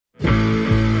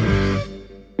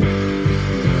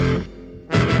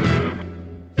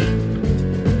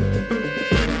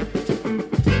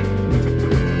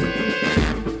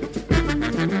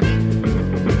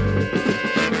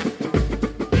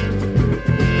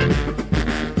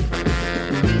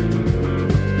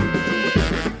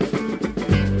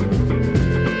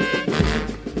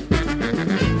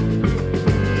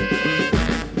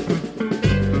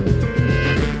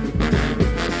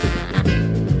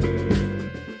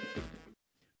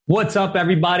What's up,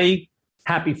 everybody?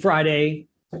 Happy Friday.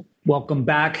 Welcome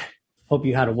back. Hope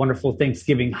you had a wonderful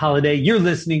Thanksgiving holiday. You're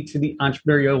listening to the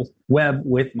Entrepreneurial Web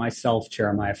with myself,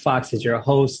 Jeremiah Fox, as your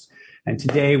host. And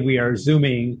today we are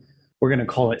Zooming. We're going to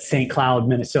call it St. Cloud,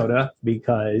 Minnesota,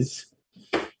 because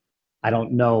I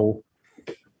don't know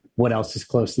what else is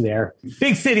close to there.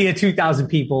 Big city of 2,000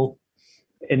 people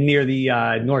and near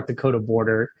the North Dakota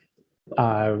border.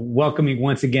 Welcoming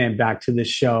once again back to the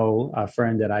show, a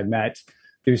friend that I met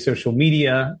through social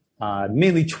media,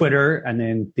 mainly Twitter, and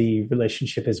then the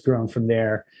relationship has grown from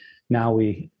there. Now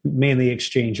we mainly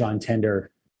exchange on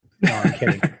Tinder. No, I'm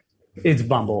kidding. It's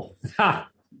Bumble. Ha!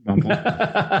 Bumble.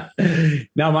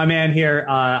 Now, my man here,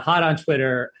 hot on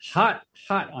Twitter, hot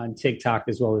on TikTok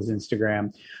as well as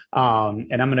Instagram.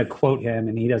 And I'm going to quote him,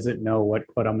 and he doesn't know what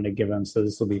quote I'm going to give him. So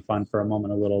this will be fun for a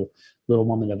moment, a little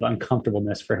moment of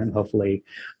uncomfortableness for him, hopefully.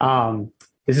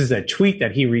 This is a tweet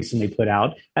that he recently put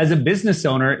out. As a business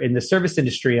owner in the service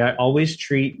industry, I always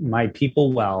treat my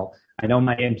people well. I know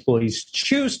my employees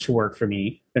choose to work for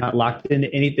me. They're not locked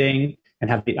into anything and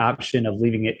have the option of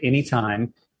leaving at any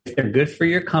time. If they're good for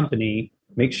your company,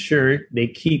 make sure they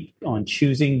keep on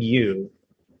choosing you.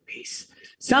 Peace.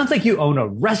 Sounds like you own a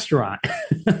restaurant.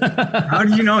 How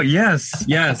do you know? Yes.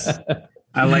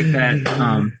 I like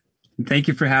that. Thank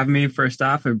you for having me. First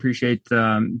off, I appreciate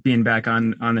being back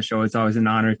on the show. It's always an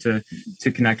honor to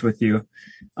connect with you.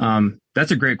 That's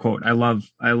a great quote. I love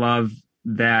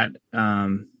that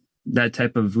that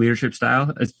type of leadership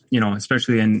style.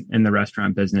 Especially in the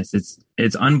restaurant business.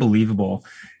 It's unbelievable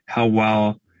how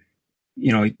well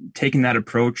taking that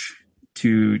approach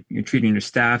to treating your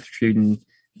staff, treating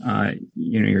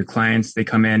your clients. They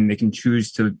come in, they can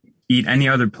choose to eat any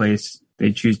other place.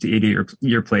 They choose to eat at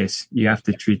your place. You have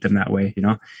to treat them that way,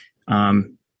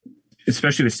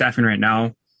 especially with staffing right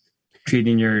now,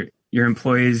 treating your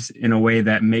employees in a way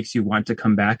that makes you want to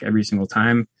come back every single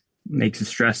time, makes the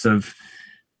stress of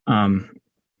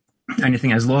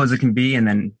anything as low as it can be. And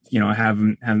then,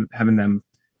 having them,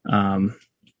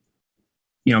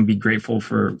 be grateful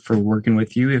for working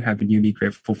with you, having you be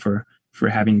grateful for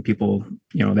having people,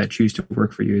 that choose to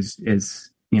work for you is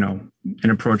an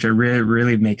approach that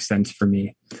really makes sense for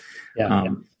me.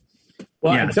 So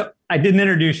I didn't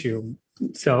introduce you,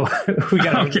 so we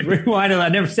got to rewind. I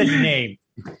never said your name.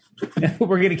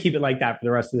 We're going to keep it like that for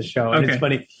the rest of the show. And It's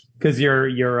funny because your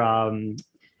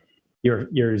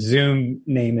Zoom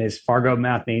name is Fargo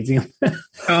Mathnasium.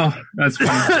 Oh, that's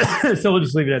funny. So we'll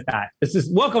just leave it at that. This is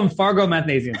welcome Fargo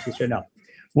Mathnasium.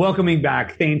 Welcoming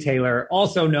back Thane Taylor,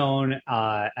 also known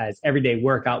as Everyday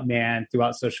Workout Man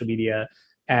throughout social media,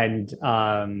 and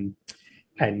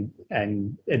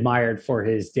admired for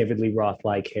his David Lee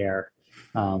Roth-like hair.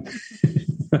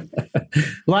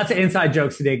 Lots of inside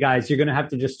jokes today, guys. You're going to have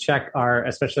to just check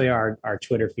especially our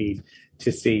Twitter feed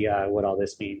to see what all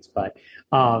this means. But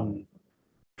I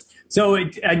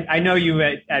know you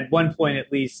at one point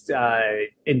at least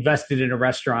invested in a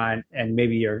restaurant, and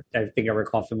maybe I think I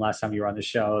recall from last time you were on the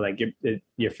show, like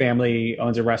your family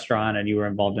owns a restaurant and you were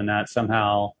involved in that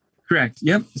somehow. Correct.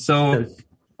 Yep. So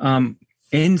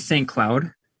in St.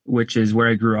 Cloud, which is where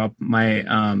I grew up, my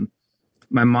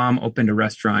mom opened a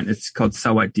restaurant. It's called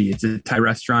Sawatdi. It's a Thai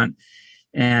restaurant.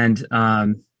 And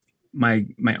my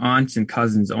aunts and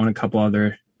cousins own a couple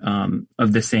other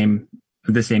of the same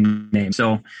name.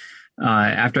 So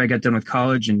after I got done with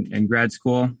college and grad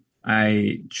school,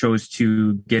 I chose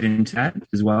to get into that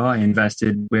as well. I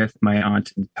invested with my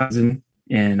aunt and cousin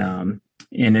in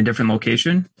a different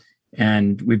location,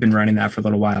 and we've been running that for a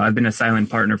little while. I've been a silent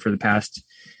partner for the past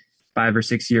 5 or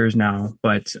 6 years now,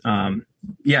 but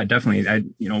definitely.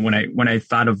 When I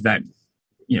thought of that,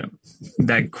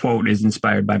 that quote is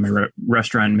inspired by my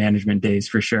restaurant management days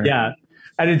for sure. Yeah.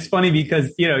 And it's funny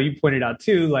because, you pointed out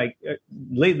too, like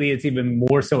lately it's even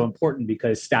more so important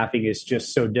because staffing is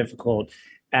just so difficult,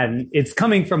 and it's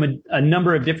coming from a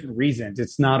number of different reasons.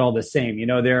 It's not all the same.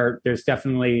 There's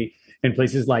definitely in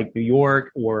places like New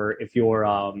York, or if you're,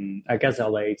 I guess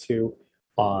LA too,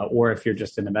 or if you're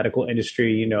just in the medical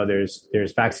industry,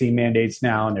 there's vaccine mandates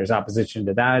now and there's opposition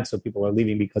to that. So people are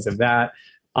leaving because of that.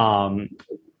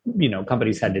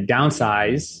 Companies had to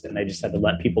downsize and they just had to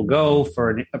let people go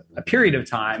for a period of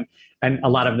time. And a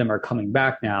lot of them are coming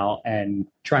back now and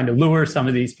trying to lure some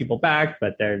of these people back,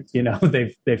 but they're,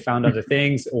 they've found other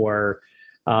things or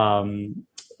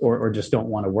just don't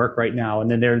want to work right now.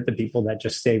 And then there are the people that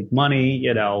just save money,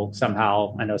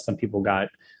 somehow. I know some people got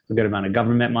a good amount of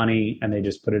government money and they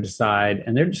just put it aside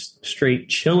and they're just straight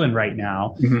chilling right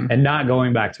now and not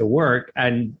going back to work.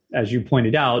 And as you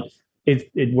pointed out,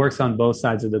 it works on both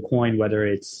sides of the coin, whether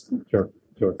it's your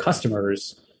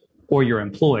customers or your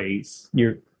employees.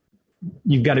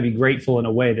 you've got to be grateful in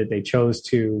a way that they chose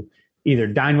to either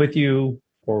dine with you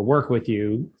or work with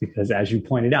you, because as you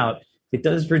pointed out, it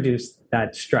does reduce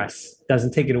that stress.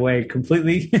 Doesn't take it away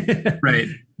completely. Right.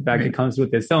 In fact, it comes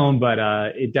with its own, but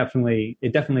it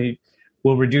definitely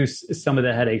will reduce some of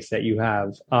the headaches that you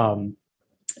have.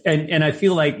 And I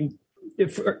feel like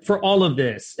for all of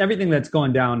this, everything that's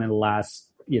gone down in the last,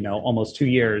 almost 2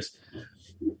 years,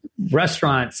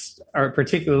 restaurants are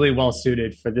particularly well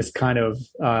suited for this kind of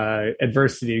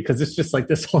adversity, because it's just like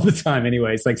this all the time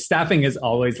anyways. Like staffing is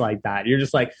always like that. You're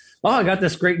just like, oh, I got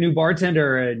this great new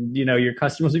bartender, and your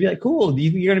customers would be like, cool,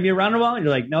 you're going to be around a while? And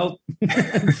you're like, nope.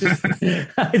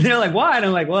 And they're like, why? And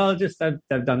I'm like, well, just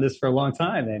I've done this for a long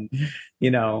time. And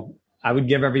I would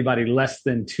give everybody less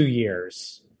than 2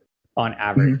 years on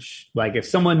average. Like if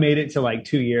someone made it to like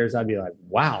 2 years, I'd be like,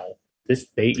 wow,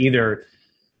 they either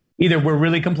we're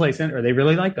really complacent or they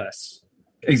really like us.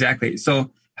 Exactly.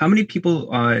 So how many people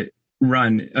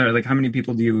run, or like how many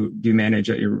people do you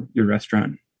manage at your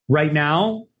restaurant? Right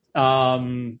now,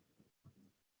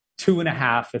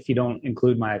 2.5 if you don't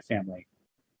include my family.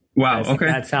 Wow. Okay.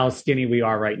 That's how skinny we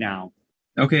are right now.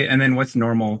 Okay. And then what's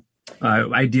normal,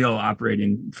 ideal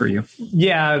operating for you?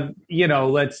 Yeah.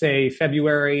 Let's say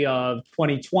February of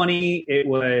 2020, it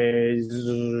was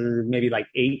maybe like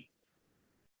 8.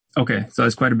 Okay. So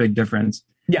it's quite a big difference.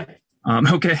 Yeah.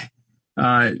 Okay.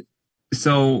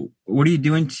 So what are you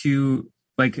doing to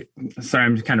sorry,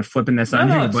 I'm just kind of flipping this on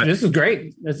you, but this is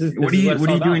great. What are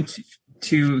you doing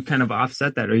to kind of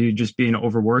offset that? Are you just being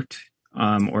overworked,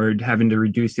 or having to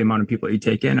reduce the amount of people you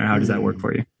take in, or how does that work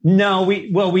for you? No,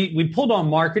 we pulled on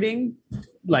marketing,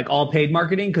 like all paid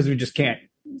marketing, because we just can't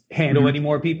handle any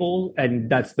more people. And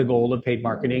that's the goal of paid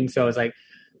marketing. So it's like,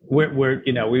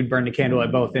 we'd burn the candle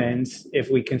at both ends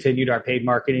if we continued our paid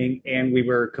marketing and we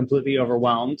were completely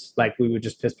overwhelmed. Like we would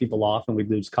just piss people off and we'd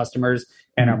lose customers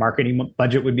and our marketing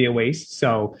budget would be a waste.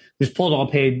 So just pulled all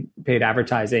paid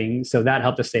advertising. So that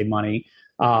helped us save money.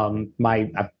 I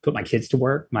put my kids to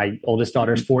work. My oldest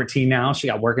daughter's 14 now. She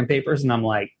got working papers and I'm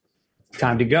like,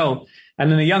 time to go.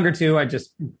 And then the younger two, I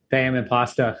just pay them in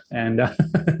pasta, and I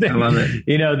love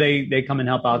it. They come and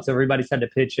help out. So everybody's had to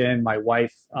pitch in. My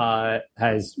wife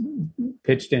has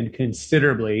pitched in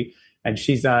considerably, and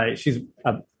she's a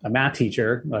math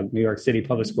teacher, like New York City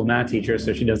public school math teacher.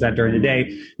 So she does that during the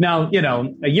day. Now,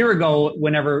 a year ago,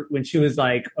 when she was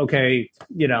like, okay,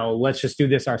 let's just do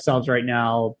this ourselves right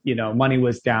now. Money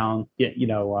was down.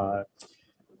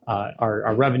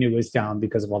 Our revenue was down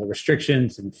because of all the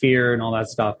restrictions and fear and all that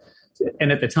stuff.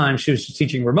 And at the time, she was just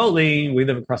teaching remotely. We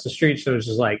live across the street. So it was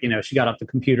just like, she got off the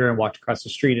computer and walked across the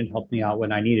street and helped me out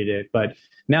when I needed it. But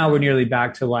now we're nearly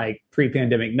back to like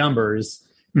pre-pandemic numbers.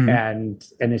 And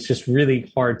it's just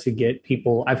really hard to get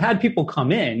people. I've had people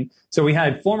come in. So we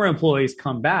had former employees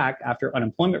come back after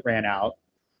unemployment ran out.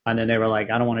 And then they were like,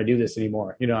 I don't want to do this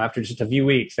anymore. After just a few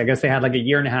weeks, I guess they had like a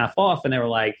year and a half off, and they were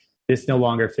like, this no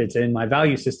longer fits in my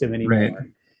value system anymore. Right.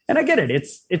 And I get it.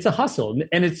 It's a hustle,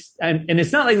 and it's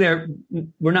not like they're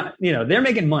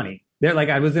making money. They're like,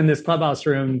 I was in this clubhouse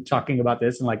room talking about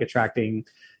this and like attracting,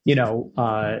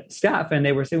 staff, and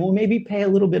they were saying, well, maybe pay a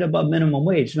little bit above minimum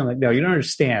wage. And I'm like, no, you don't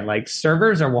understand. Like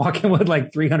servers are walking with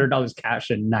like $300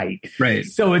 cash a night. Right.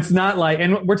 So it's not like,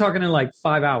 and we're talking in like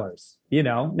 5 hours,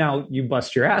 now you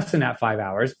bust your ass in that 5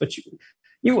 hours, but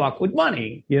you walk with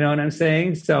money, you know what I'm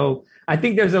saying? So I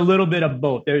think there's a little bit of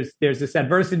both. There's this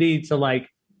adversity to like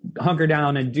hunker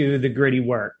down and do the gritty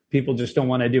work. People just don't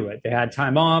want to do it. They had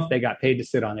time off. They got paid to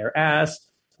sit on their ass.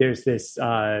 There's this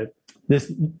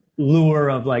lure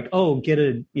of like, oh, get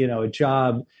a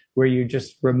job where you're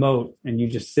just remote and you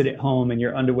just sit at home in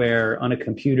your underwear on a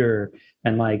computer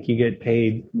and like you get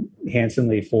paid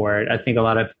handsomely for it. I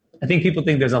think people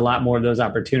think there's a lot more of those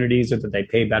opportunities, or that they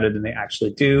pay better than they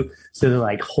actually do. So they're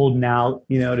like holding out,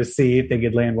 to see if they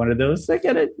could land one of those. I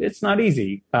get it. It's not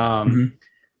easy.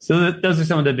 So those are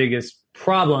some of the biggest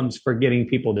problems for getting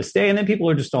people to stay. And then people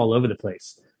are just all over the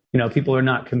place. People are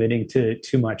not committing to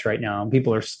too much right now.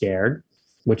 People are scared,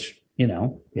 which, you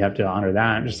have to honor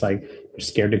that. Just like they're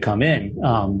scared to come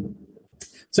in.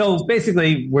 So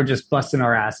basically we're just busting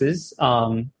our asses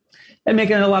and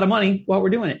making a lot of money while we're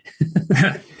doing it.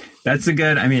 That's a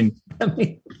good,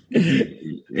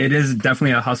 it is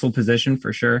definitely a hustle position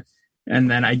for sure.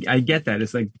 And then I get that.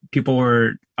 It's like people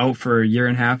were out for a year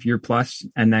and a half, year plus,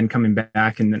 and then coming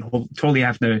back and then totally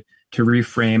have to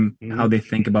reframe how they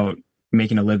think about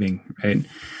making a living, right?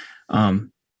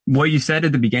 What you said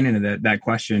at the beginning of that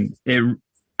question,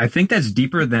 I think that's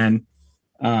deeper than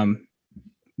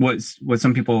what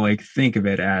some people like think of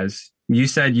it as. You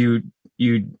said you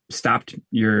stopped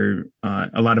your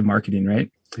a lot of marketing,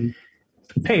 right?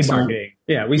 Paid marketing.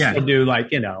 Yeah. We still do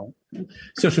like,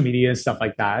 social media and stuff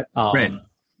like that. Right.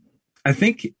 I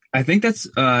think that's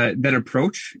that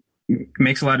approach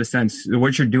makes a lot of sense.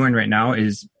 What you're doing right now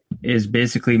is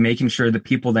basically making sure the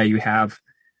people that you have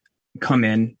come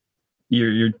in,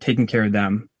 you're taking care of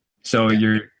them. So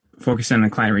you're focusing on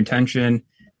client retention,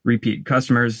 repeat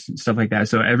customers, stuff like that.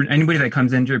 So anybody that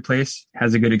comes into your place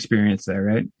has a good experience there,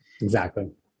 right? Exactly.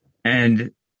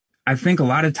 And I think a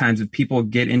lot of times if people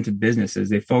get into businesses,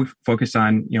 they focus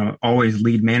on, always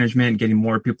lead management, getting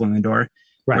more people in the door.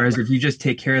 Right. Whereas if you just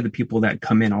take care of the people that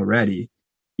come in already,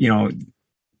 you don't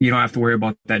have to worry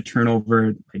about that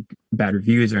turnover, like bad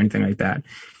reviews or anything like that.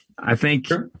 I think,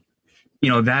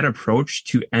 that approach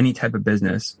to any type of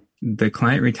business, the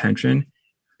client retention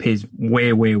pays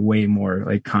way, way, way more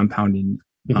like compounding,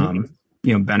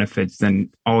 benefits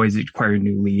than always acquiring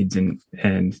new leads and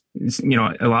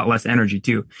a lot less energy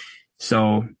too.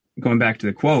 So going back to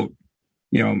the quote,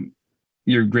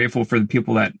 you're grateful for the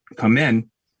people that come in,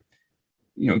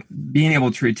 being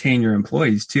able to retain your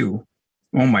employees too.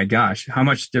 Oh my gosh, how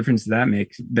much difference does that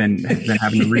make than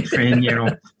having to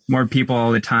retrain, more people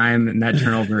all the time? And that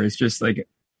turnover is just like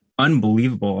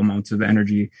unbelievable amounts of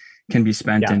energy can be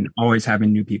spent in always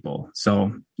having new people.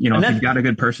 So, if you've got a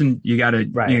good person, you got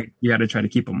to try to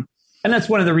keep them. And that's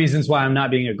one of the reasons why I'm not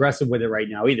being aggressive with it right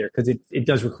now either, because it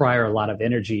does require a lot of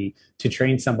energy to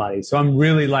train somebody. So I'm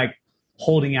really like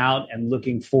holding out and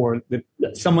looking for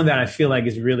someone that I feel like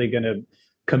is really going to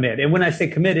commit. And when I say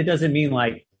commit, it doesn't mean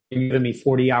like you're giving me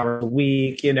 40 hours a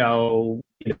week,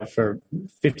 for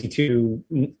 52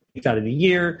 weeks out of the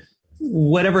year,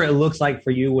 whatever it looks like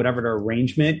for you, whatever the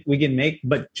arrangement we can make,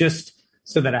 but just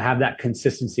so that I have that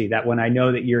consistency, that when I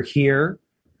know that you're here,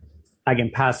 I can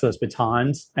pass those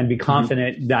batons and be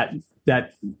confident that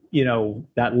that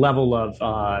level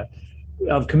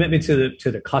of commitment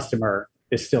to the customer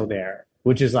is still there,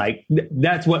 which is like,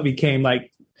 that's what became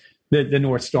like the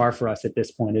North Star for us at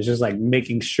this point, is just like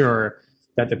making sure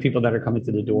that the people that are coming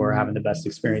to the door are having the best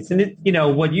experience. And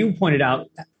what you pointed out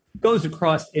goes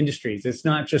across industries. It's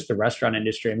not just the restaurant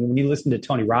industry. I mean, when you listen to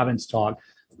Tony Robbins talk,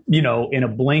 in a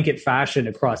blanket fashion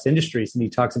across industries, and he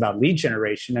talks about lead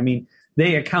generation, I mean,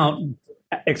 they account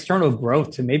external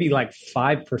growth to maybe like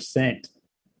 5%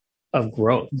 of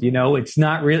growth. It's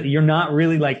not really, you're not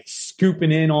really like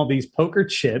scooping in all these poker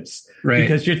chips, right?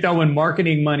 Because you're throwing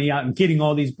marketing money out and getting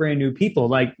all these brand new people.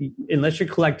 Like, unless you're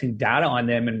collecting data on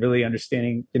them and really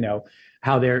understanding,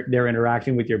 how they're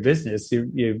interacting with your business,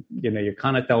 you're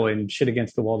kind of throwing shit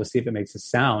against the wall to see if it makes a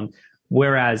sound.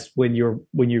 Whereas when you're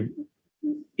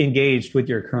engaged with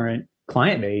your current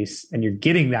client base and you're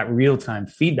getting that real-time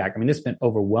feedback, I mean, it's been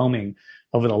overwhelming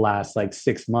over the last like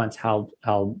 6 months, how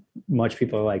much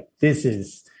people are like, this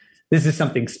is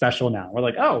something special now. We're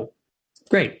like, oh,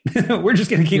 great. We're just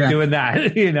going to keep doing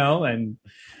that, and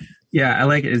I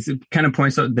like it. It kind of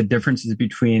points out the differences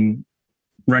between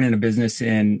running a business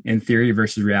in theory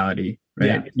versus reality,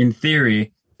 right? Yeah. In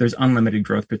theory, there's unlimited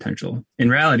growth potential. In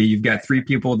reality, you've got 3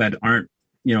 people that aren't,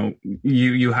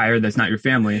 you hire, that's not your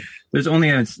family. There's only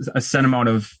a set amount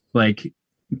of like,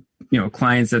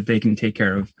 clients that they can take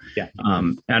care of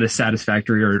at a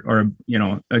satisfactory or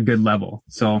a good level.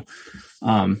 So,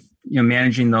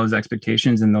 managing those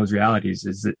expectations and those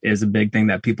realities is a big thing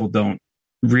that people don't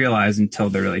realize until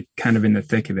they're like kind of in the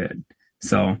thick of it.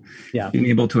 So being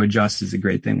able to adjust is a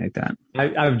great thing like that.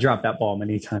 I've dropped that ball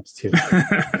many times too. All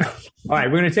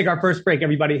right, we're going to take our first break.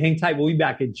 Everybody hang tight. We'll be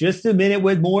back in just a minute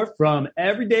with more from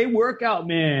Everyday Workout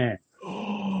Man.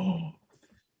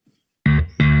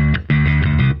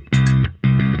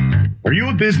 Are you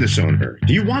a business owner?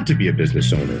 Do you want to be a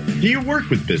business owner? Do you work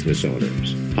with business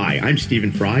owners? Hi, I'm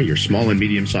Stephen Fry, your small and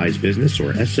medium-sized business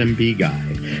or SMB guy,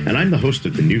 and I'm the host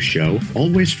of the new show,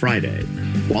 Always Friday.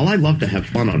 While I love to have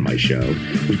fun on my show,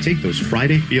 we take those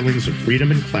Friday feelings of freedom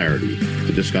and clarity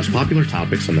to discuss popular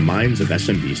topics on the minds of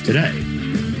SMBs today.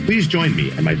 Please join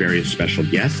me and my various special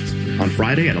guests on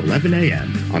Friday at 11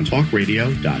 a.m. on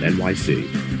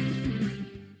talkradio.nyc.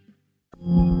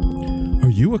 Are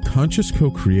you a conscious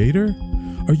co-creator?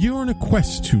 Are you on a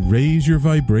quest to raise your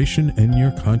vibration and your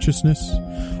consciousness?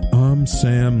 I'm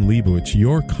Sam Leibowitz,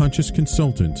 your conscious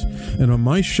consultant, and on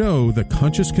my show, The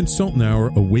Conscious Consultant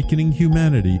Hour, Awakening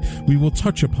Humanity, we will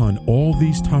touch upon all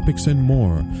these topics and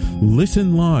more.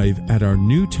 Listen live at our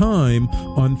new time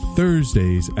on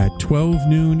Thursdays at 12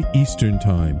 noon Eastern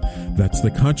Time. That's The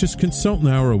Conscious Consultant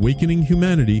Hour, Awakening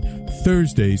Humanity,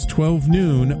 Thursdays 12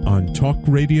 noon on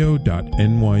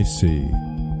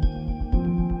talkradio.nyc.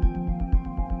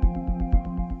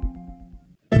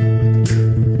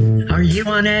 Are you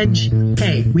on edge?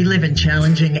 Hey, we live in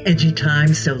challenging, edgy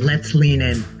times, so let's lean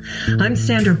in. I'm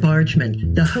Sandra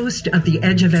Bargman, the host of The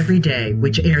Edge of Every Day,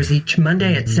 which airs each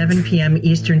Monday at 7 p.m.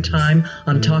 Eastern Time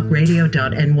on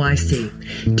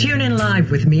talkradio.nyc. Tune in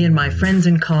live with me and my friends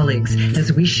and colleagues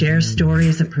as we share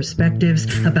stories and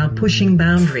perspectives about pushing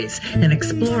boundaries and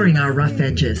exploring our rough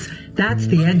edges. That's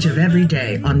The Edge of Every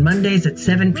Day on Mondays at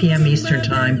 7 p.m. Eastern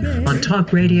Time on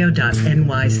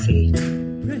talkradio.nyc.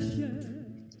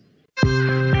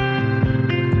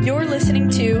 You're listening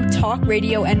to Talk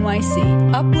Radio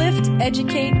NYC. Uplift,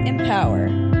 educate, empower.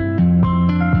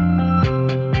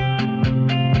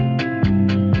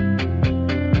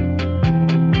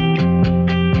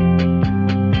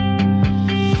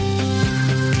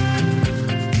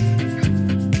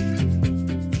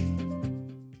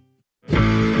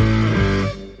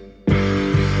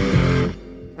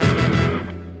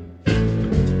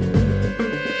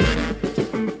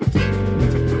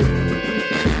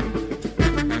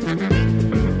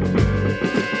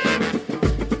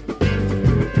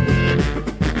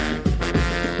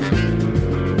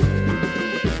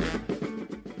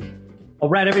 All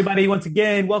right, everybody, once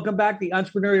again, welcome back to the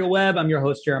Entrepreneurial Web. I'm your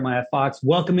host, Jeremiah Fox.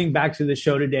 Welcoming back to the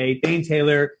show today, Thane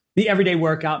Taylor, the Everyday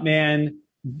Workout Man,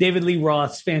 David Lee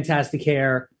Ross, fantastic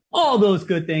hair, all those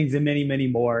good things and many, many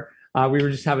more. We were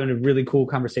just having a really cool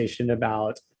conversation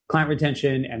about client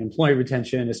retention and employee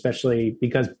retention, especially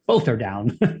because both are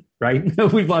down, right?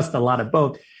 We've lost a lot of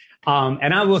both.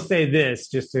 And I will say this,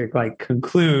 just to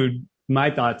conclude my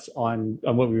thoughts on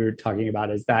what we were talking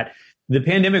about, is that the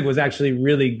pandemic was actually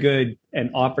really good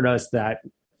and offered us that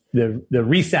the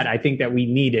reset I think that we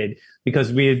needed,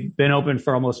 because we had been open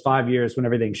for almost 5 years when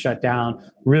everything shut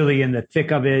down, really in the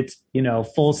thick of it,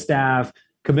 full staff,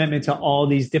 commitment to all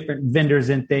these different vendors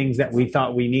and things that we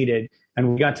thought we needed.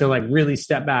 And we got to really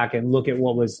step back and look at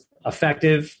what was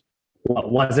effective, what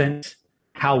wasn't,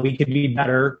 how we could be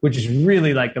better, which is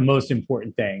really the most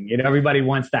important thing. Everybody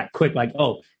wants that quick,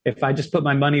 if I just put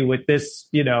my money with this,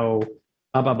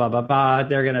 blah, blah, blah, blah, blah,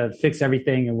 they're going to fix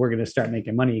everything and we're going to start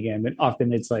making money again. But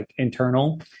often it's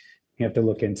internal. You have to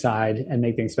look inside and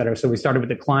make things better. So we started with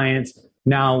the clients.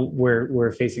 Now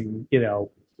we're facing,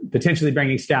 potentially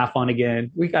bringing staff on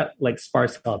again. We got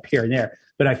sparse help here and there,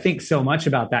 but I think so much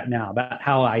about that now, about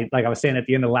how I was saying at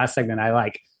the end of the last segment,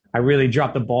 I really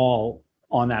dropped the ball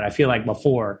on that. I feel like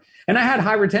before, and I had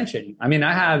high retention. I mean,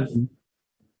 I have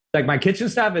my kitchen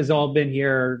staff has all been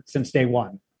here since day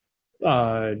one.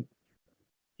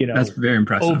 That's very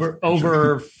impressive.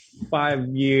 Over 5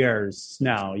 years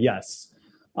now. Yes.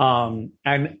 And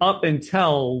up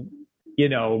until,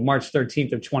 March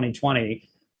 13th of 2020,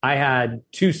 I had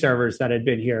 2 servers that had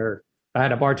been here. I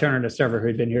had a bartender and a server who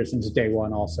had been here since day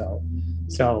one also.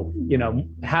 So,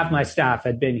 half my staff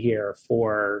had been here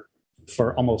for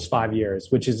almost 5 years,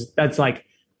 that's a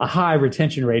high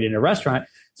retention rate in a restaurant.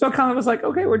 So it kind of was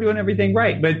okay, we're doing everything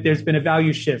right. But there's been a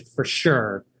value shift for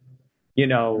sure, in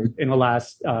the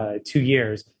last 2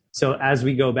 years. So as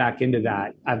we go back into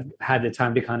that, I've had the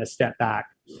time to kind of step back,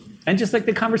 and just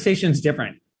the conversation's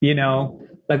different,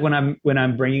 when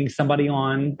I'm bringing somebody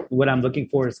on, what I'm looking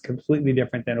for is completely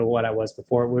different than what I was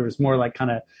before, where it was more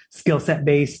kind of skill set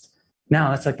based.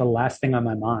 Now that's the last thing on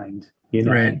my mind,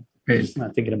 Right. I'm just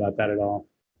not thinking about that at all.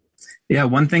 Yeah.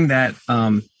 One thing that,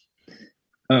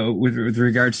 with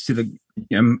regards to the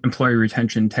employee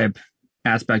retention type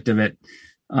aspect of it,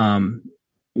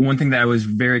 one thing that I was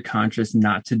very conscious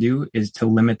not to do is to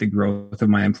limit the growth of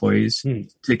my employees,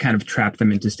 to kind of trap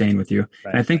them into staying with you.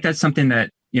 Right. And I think that's something that,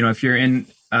 if you're in,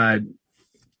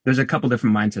 there's a couple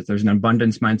different mindsets. There's an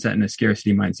abundance mindset and a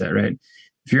scarcity mindset, right?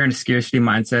 If you're in a scarcity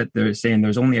mindset, they're saying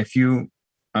there's only a few,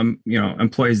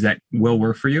 employees that will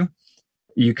work for you.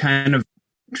 You kind of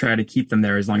try to keep them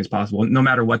there as long as possible, no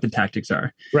matter what the tactics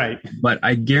are. Right. But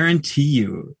I guarantee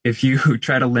you, if you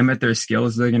try to limit their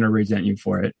skills, they're going to resent you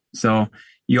for it. So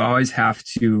you always have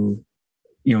to,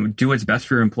 do what's best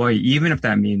for your employee, even if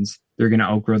that means they're going to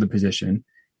outgrow the position,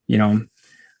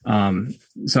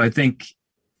 So I think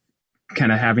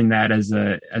kind of having that as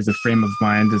a frame of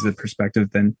mind, as a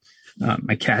perspective, then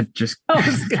my cat just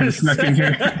kind of snuck in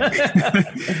here.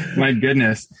 My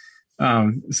goodness.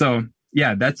 So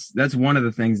yeah, that's one of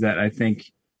the things that I think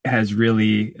has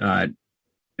really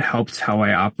helped how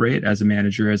I operate as a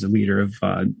manager, as a leader of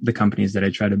the companies that I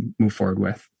try to move forward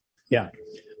with. Yeah.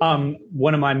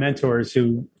 One of my mentors,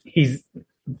 he's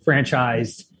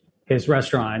franchised his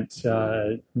restaurant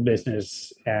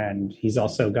business, and he's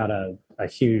also got a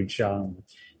huge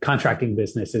contracting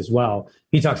business as well.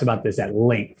 He talks about this at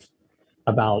length,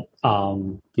 about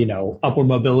upward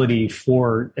mobility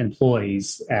for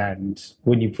employees, and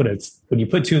when you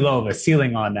put too low of a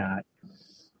ceiling on that,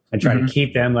 and try to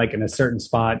keep them like in a certain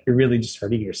spot, you're really just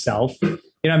hurting yourself.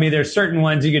 I mean, there's certain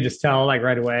ones you could just tell like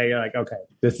right away, you're like, okay,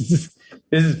 this is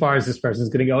as far as this person's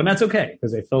going to go. And that's okay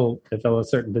because they fill a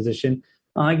certain position.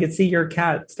 I can see your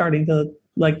cat starting to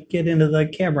like get into the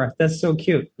camera. That's so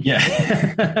cute.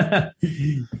 Yeah.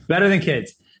 Better than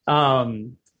kids.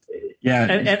 Yeah.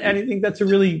 And I think that's a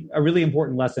really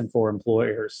important lesson for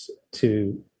employers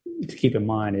to keep in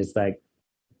mind is like,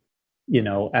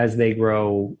 as they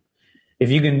grow,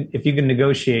 if you can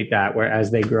negotiate that where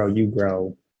as they grow, you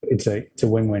grow, it's a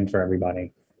win-win for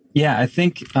everybody. Yeah. I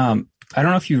think, I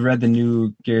don't know if you've read the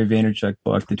new Gary Vaynerchuk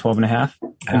book, The 12 and a Half.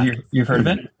 Have you've heard of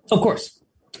it? Of course.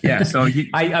 Yeah. So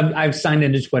I've signed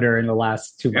into Twitter in the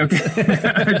last 2 months.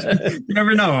 Okay. You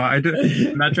never know.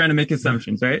 I'm not trying to make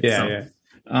assumptions, right? Yeah.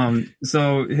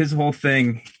 So his whole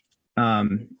thing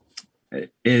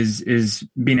is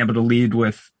being able to lead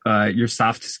with your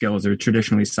soft skills or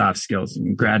traditionally soft skills,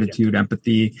 and gratitude,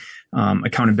 empathy,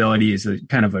 accountability is a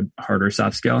kind of a harder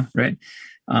soft skill, right?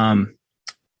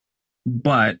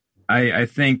 But I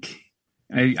think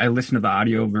I listened to the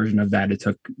audio version of that. It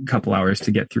took a couple hours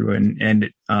to get through, and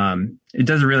it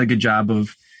does a really good job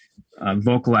of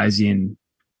vocalizing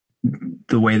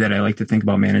the way that I like to think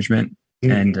about management.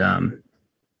 And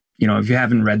if you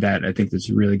haven't read that, I think that's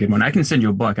a really good one. I can send you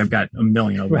a book. I've got a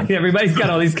million of them. Right. Everybody's got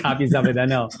all these copies of it. I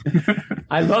know.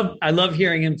 I love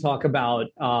hearing him talk about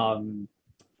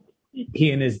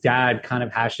he and his dad kind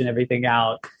of hashing everything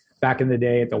out back in the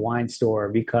day at the wine store,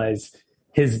 because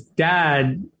his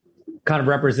dad kind of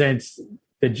represents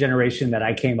the generation that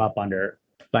I came up under,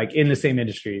 like in the same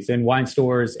industries, in wine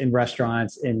stores, in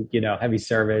restaurants, in, heavy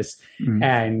service. Mm-hmm.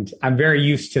 And I'm very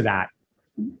used to that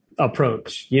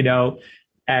approach,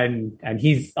 and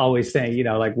he's always saying,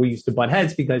 like we used to butt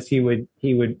heads because he would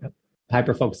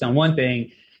hyper focus on one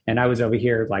thing, and I was over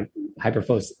here like hyper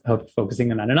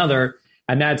focusing on another.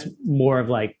 And that's more of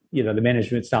like, the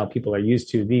management style people are used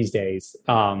to these days.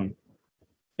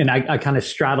 And I kind of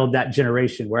straddled that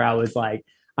generation where I was like,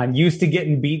 I'm used to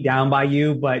getting beat down by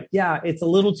you, but yeah, it's a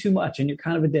little too much and you're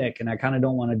kind of a dick. And I kind of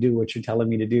don't want to do what you're telling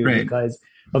me to do because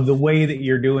of the way that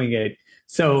you're doing it.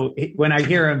 So when I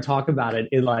hear him talk about it,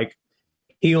 it like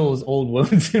heals old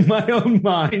wounds in my own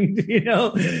mind,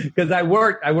 because I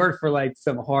worked for like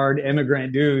some hard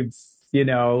immigrant dudes,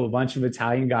 a bunch of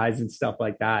Italian guys and stuff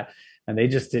like that. And they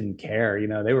just didn't care.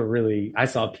 They were really, I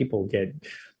saw people get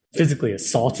physically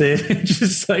assaulted,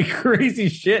 just like crazy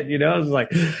shit. I was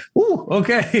like, ooh,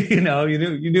 okay.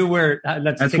 You knew where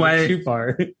that's why it too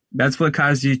far. That's what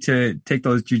caused you to take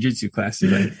those jujitsu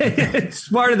classes. Right? It's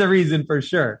part of the reason for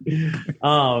sure.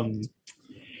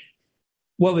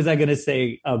 What was I going to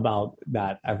say about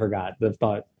that? I forgot. The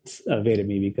thought evaded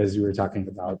me because you were talking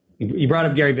about, you brought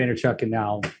up Gary Vaynerchuk and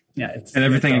now, and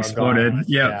everything exploded.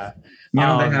 Yeah.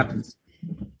 That happens.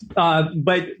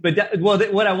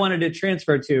 What I wanted to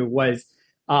transfer to was,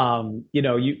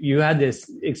 you had this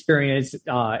experience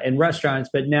in restaurants,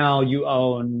 but now you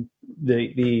own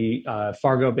the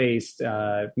Fargo-based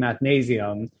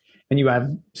Mathnasium, and you have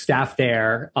staff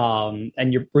there,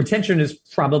 and your retention is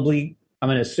probably, I'm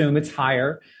going to assume it's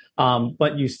higher,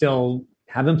 but you still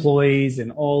have employees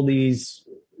and all these,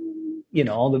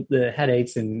 all the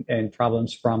headaches and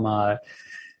problems from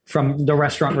the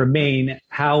restaurant remain.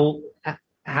 How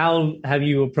have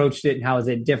you approached it, and how is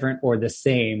it different or the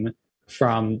same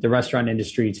from the restaurant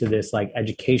industry to this like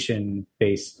education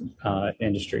based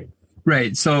industry?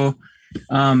 Right. So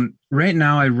right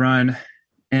now I run,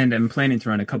 and I'm planning to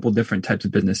run a couple different types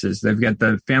of businesses. They've got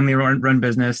the family run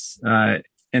business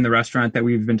in the restaurant that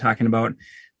we've been talking about,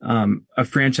 a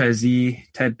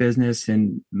franchisee type business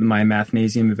in my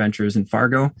Mathnasium Adventures in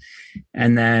Fargo.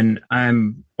 And then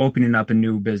I'm opening up a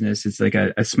new business. It's like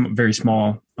a very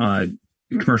small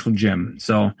commercial gym.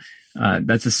 So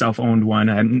that's a self-owned one.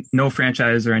 I'm no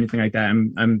franchise or anything like that.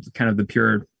 I'm kind of the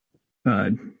pure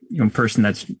person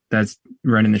that's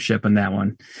running the ship on that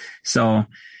one. So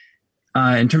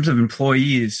in terms of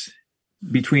employees,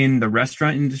 between the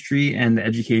restaurant industry and the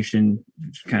education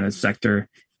kind of sector,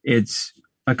 it's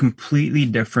a completely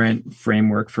different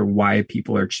framework for why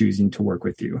people are choosing to work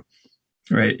with you.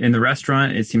 Right. In the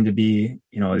restaurant, it seemed to be,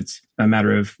 it's a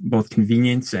matter of both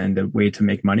convenience and a way to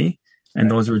make money. And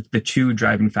those were the two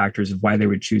driving factors of why they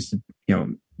would choose to,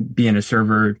 be in a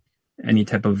server, any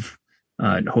type of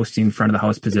hosting front of the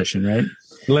house position, right?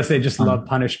 Unless they just love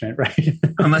punishment, right?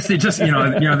 Unless they just, there's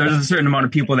a certain amount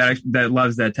of people that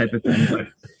loves that type of thing. But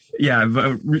yeah,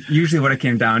 but usually what it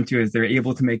came down to is they're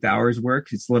able to make the hours work.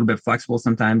 It's a little bit flexible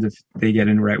sometimes if they get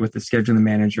in right with the scheduling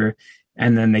manager,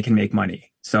 and then they can make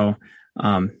money. So,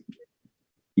 that's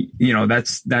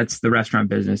the restaurant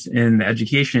business. In the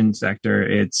education sector,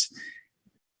 it's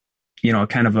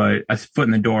kind of a foot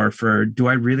in the door for, do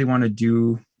I really want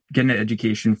to get an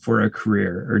education for a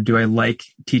career, or do I like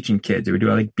teaching kids, or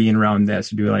do I like being around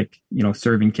this, or do I like,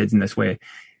 serving kids in this way?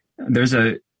 There's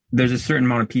a certain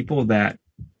amount of people that,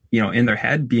 in their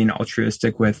head, being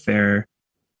altruistic with their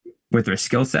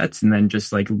skill sets, and then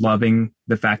just like loving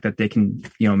the fact that they can,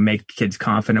 make kids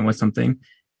confident with something.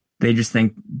 They just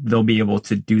think they'll be able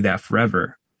to do that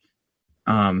forever.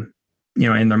 In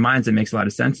their minds, it makes a lot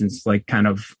of sense. It's like kind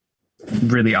of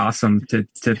really awesome to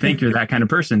think you're that kind of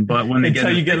person. But when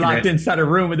you get locked inside a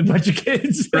room with a bunch of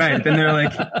kids, right? Then they're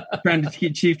like trying to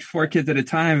teach 4 kids at a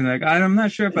time. And like, I'm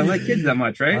not sure if I like kids that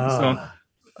much, right?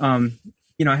 So,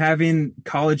 having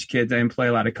college kids, I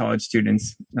employ a lot of college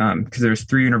students because there's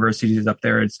 3 universities up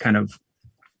there. It's kind of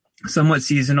somewhat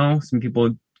seasonal. Some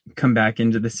people come back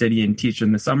into the city and teach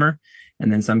in the summer,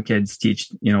 and then some kids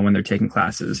teach, when they're taking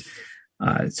classes.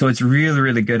 So it's really,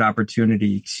 really good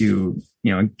opportunity to,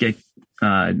 get,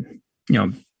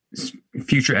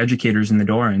 future educators in the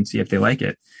door and see if they like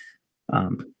it.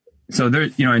 So there,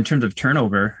 in terms of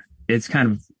turnover, it's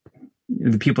kind of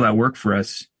the people that work for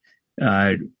us.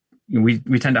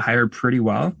 We tend to hire pretty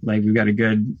well. Like, we've got a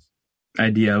good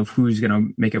idea of who's going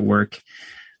to make it work,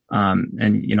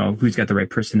 and who's got the right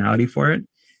personality for it.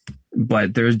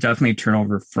 But there's definitely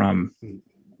turnover from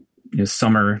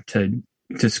summer to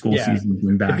school season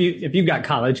and back. If you've got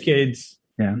college kids,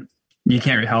 you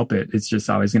can't help it. It's just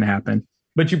always going to happen.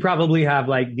 But you probably have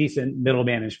like decent middle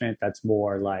management that's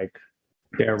more like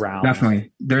they're around.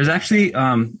 Definitely. There's actually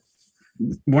one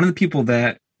of the people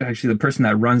that the person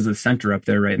that runs the center up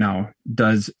there right now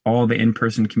does all the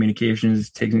in-person communications,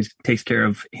 takes care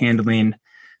of handling,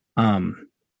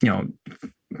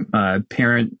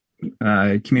 parent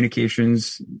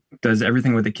communications, does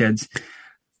everything with the kids.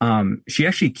 She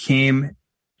actually came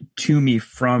to me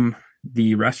from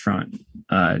the restaurant.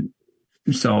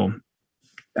 So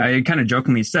I kind of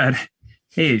jokingly said,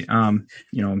 hey,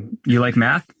 you like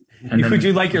math? And then, would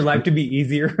you like your life to be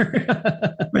easier?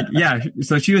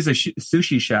 So she was a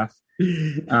sushi chef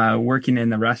working in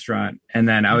the restaurant. And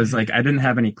then I was like, I didn't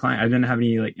have any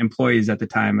like employees at the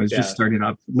time. I was just starting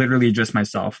up, literally just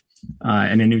myself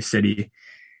in a new city.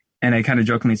 And I kind of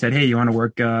jokingly said, hey, you want to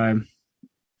work,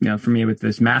 for me with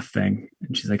this math thing?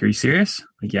 And she's like, are you serious?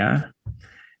 Like, yeah.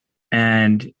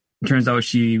 And it turns out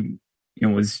she,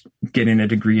 was getting a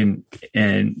degree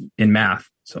in math.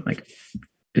 So I'm like,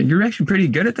 you're actually pretty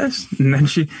good at this. And then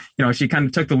she kind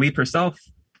of took the leap herself,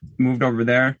 moved over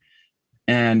there,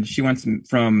 and she went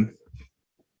from,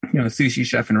 sushi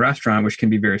chef in a restaurant, which can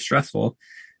be very stressful,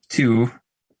 to,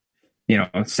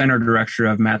 center director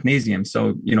of Mathnasium.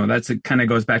 So, kind of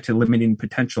goes back to limiting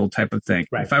potential type of thing.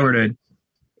 Right. If I were to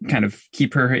kind of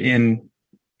keep her in,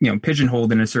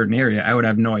 pigeonholed in a certain area, I would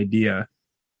have no idea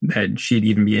that she'd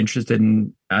even be interested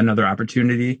in another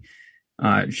opportunity.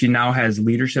 She now has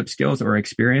leadership skills or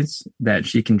experience that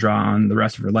she can draw on the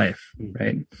rest of her life.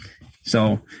 Right.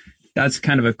 So that's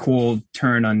kind of a cool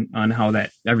turn on how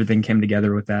that everything came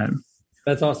together with that.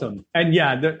 That's awesome. And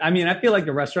I feel like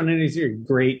the restaurant industry is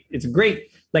great. It's a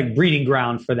great like breeding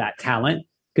ground for that talent,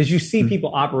 because you see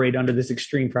people operate under this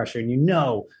extreme pressure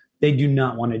and they do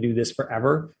not want to do this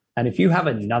forever. And if you have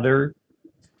another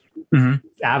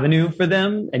avenue for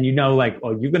them, and you're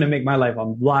going to make my life a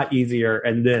lot easier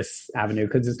in this avenue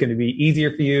because it's going to be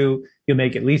easier for you. You'll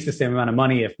make at least the same amount of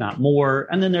money, if not more.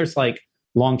 And then there's like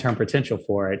long-term potential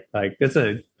for it. Like that's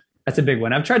a big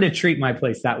one. I've tried to treat my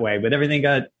place that way, but everything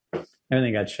got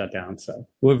shut down. So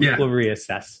we'll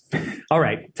reassess. All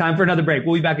right. Time for another break.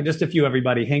 We'll be back in just a few,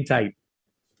 everybody. Hang tight.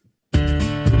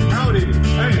 Howdy,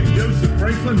 I am Joseph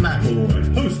Franklin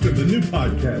McElroy, host of the new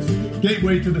podcast,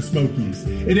 Gateway to the Smokies.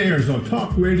 It airs on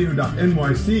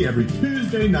talkradio.nyc every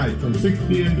Tuesday night from 6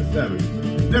 p.m. to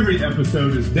 7. Every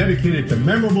episode is dedicated to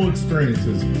memorable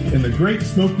experiences in the Great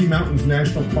Smoky Mountains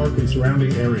National Park and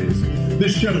surrounding areas.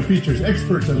 This show features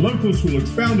experts and locals who will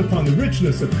expound upon the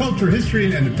richness of culture,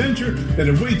 history, and adventure that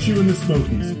awaits you in the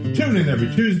Smokies. Tune in every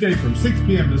Tuesday from 6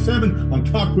 p.m. to 7 on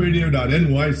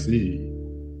talkradio.nyc.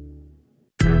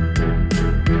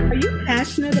 Are you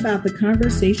passionate about the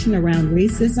conversation around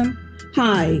racism?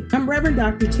 Hi, I'm Reverend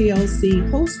Dr.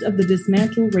 TLC, host of the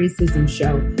Dismantle Racism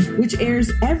Show, which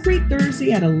airs every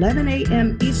Thursday at 11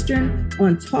 a.m. Eastern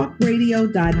on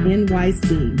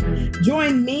talkradio.nyc.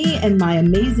 Join me and my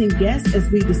amazing guests as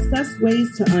we discuss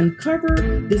ways to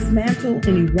uncover, dismantle,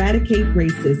 and eradicate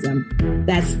racism.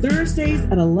 That's Thursdays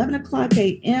at 11 o'clock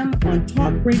a.m. on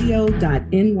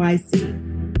talkradio.nyc.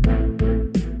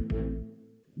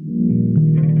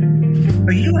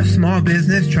 Are you a small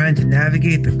business trying to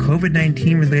navigate the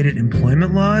COVID-19 related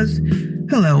employment laws?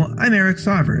 Hello, I'm Eric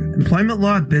Sauver, employment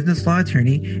law business law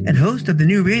attorney and host of the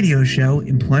new radio show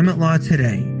Employment Law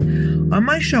Today. On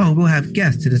my show, we'll have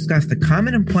guests to discuss the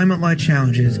common employment law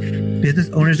challenges business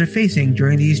owners are facing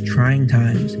during these trying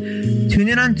times. Tune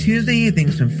in on Tuesday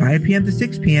evenings from 5 p.m. to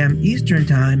 6 p.m. Eastern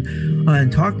Time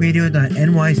on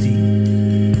talkradio.nyc.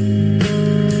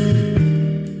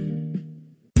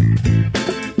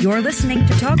 You're listening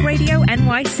to Talk Radio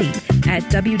NYC at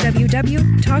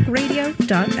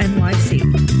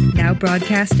www.talkradio.nyc. Now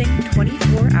broadcasting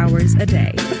 24 hours a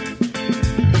day.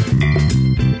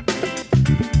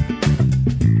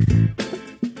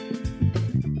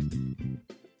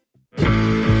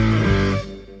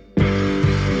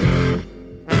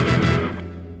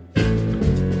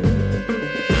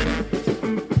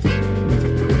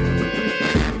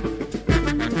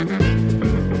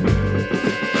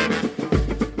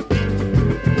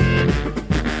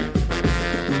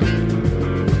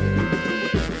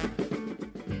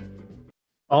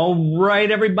 All right,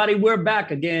 everybody, we're back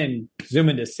again.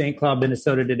 Zooming to St. Cloud,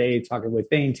 Minnesota today, talking with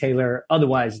Thane Taylor,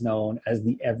 otherwise known as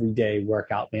the everyday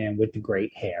workout man with the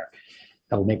great hair.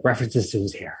 I will make references to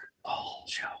his hair all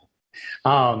show.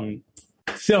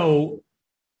 So,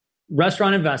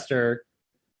 restaurant investor,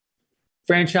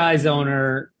 franchise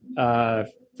owner,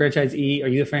 franchisee. Are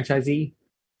you the franchisee?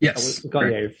 Yes.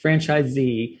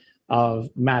 Franchisee of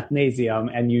Mathnasium,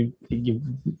 and you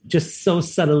just so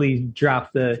subtly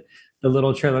dropped the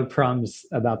little trailer crumbs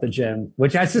about the gym,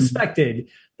 which I suspected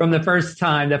from the first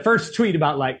tweet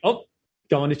about like, oh,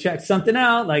 going to check something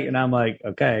out. Like, and I'm like,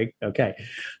 okay.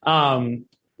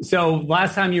 So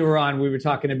last time you were on, we were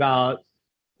talking about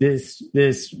this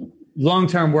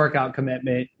long-term workout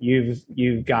commitment.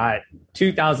 You've got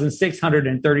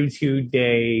 2,632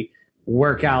 day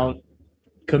workout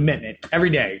commitment every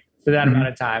day for that amount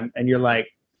of time. And you're like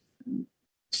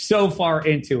so far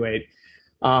into it.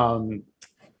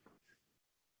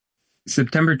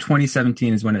 September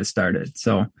 2017 is when it started.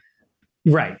 So,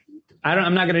 right.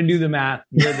 I'm not going to do the math.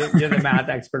 You're the math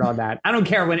expert on that. I don't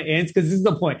care when it ends because this is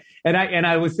the point. And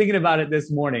I was thinking about it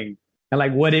this morning and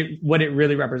like what it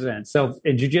really represents. So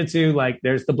in jiu-jitsu, like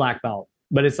there's the black belt,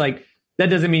 but it's like,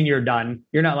 that doesn't mean you're done.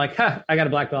 You're not like, I got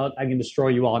a black belt. I can destroy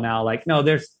you all now. Like, no,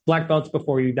 there's black belts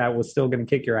before you that was still going to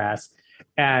kick your ass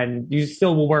and you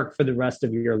still will work for the rest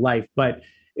of your life. But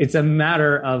it's a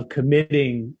matter of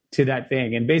committing to that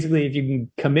thing. And basically, if you can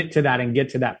commit to that and get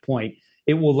to that point,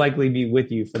 it will likely be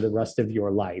with you for the rest of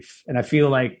your life. And I feel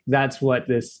like that's what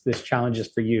this challenge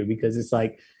is for you, because it's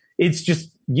like, it's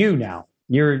just you now.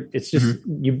 It's just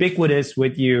ubiquitous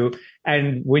with you.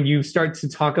 And when you start to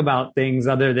talk about things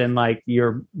other than like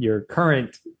your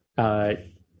current, jobs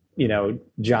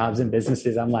and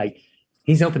businesses, I'm like,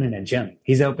 he's opening a gym.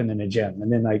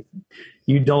 And then like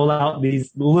you dole out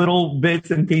these little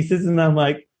bits and pieces. And I'm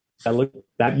like,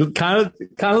 that kind of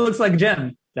looks like a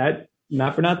gym. That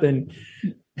not for nothing.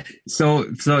 So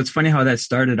it's funny how that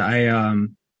started. A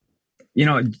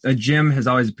gym has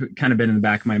always kind of been in the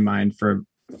back of my mind for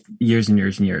years and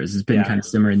years and years. It's been kind of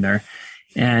simmering there.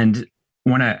 And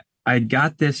when I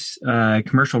got this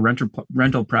commercial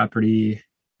rental property,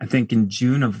 I think in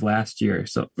June of last year,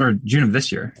 or June of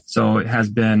this year. So it has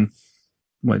been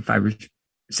 5 or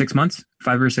 6 months.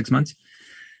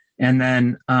 And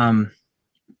then, ever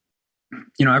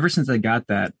since I got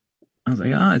that, I was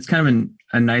like, it's kind of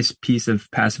a nice piece of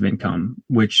passive income,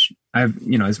 which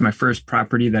it's my first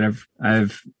property that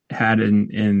I've had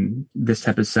in this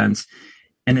type of sense.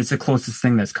 And it's the closest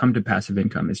thing that's come to passive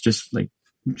income. It's just like,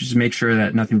 just make sure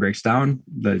that nothing breaks down.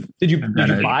 Did you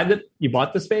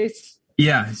bought the space?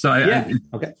 Yeah. So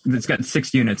okay. It's got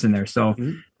 6 units in there. So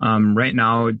right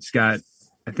now it's got,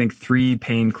 I think 3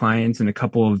 paying clients and a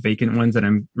couple of vacant ones that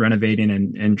I'm renovating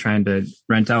and trying to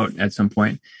rent out at some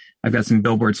point. I've got some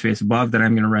billboard space above that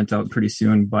I'm going to rent out pretty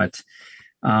soon. But,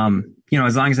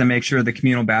 as long as I make sure the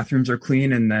communal bathrooms are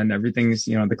clean and then everything's,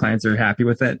 the clients are happy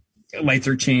with it, lights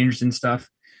are changed and stuff.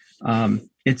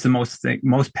 It's the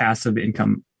most passive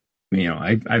income,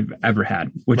 I've ever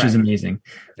had, which is amazing.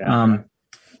 Yeah.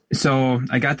 So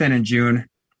I got that in June.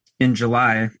 In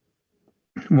July,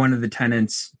 one of the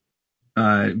tenants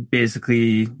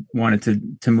basically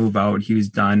wanted to move out. He was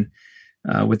done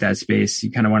with that space. He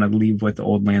kind of wanted to leave with the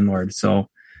old landlord. So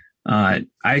I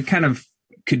kind of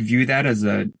could view that as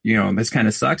this kind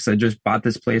of sucks. I just bought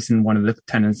this place and one of the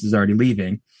tenants is already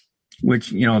leaving,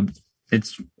 which,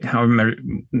 it's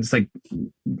like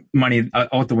money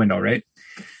out the window, right?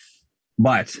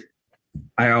 But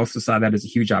I also saw that as a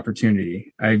huge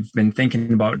opportunity. I've been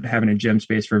thinking about having a gym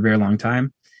space for a very long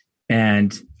time.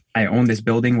 And I own this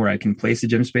building where I can place a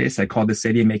gym space. I called the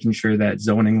city making sure that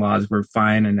zoning laws were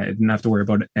fine and I didn't have to worry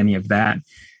about any of that.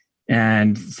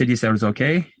 And city said it was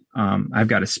okay. I've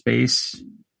got a space,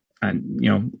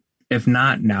 and if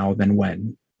not now, then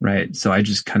when, right? So I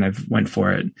just kind of went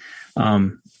for it.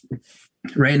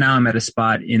 Right now I'm at a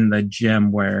spot in the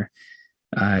gym where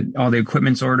all the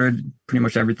equipment's ordered, pretty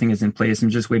much everything is in place. I'm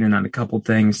just waiting on a couple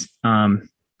things.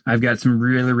 I've got some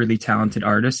really, really talented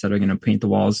artists that are going to paint the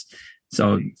walls.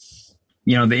 So,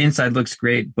 the inside looks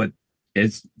great, but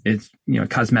it's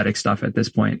cosmetic stuff at this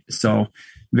point. So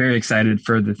very excited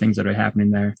for the things that are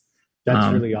happening there.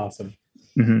 That's really awesome.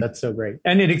 Mm-hmm. That's so great.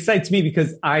 And it excites me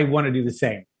because I want to do the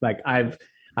same. Like I've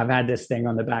had this thing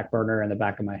on the back burner in the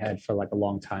back of my head for like a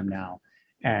long time now.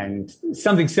 And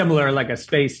something similar, like a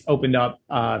space opened up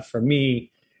for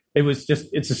me.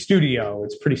 It's a studio.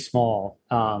 It's pretty small.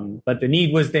 But the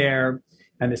need was there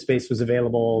and the space was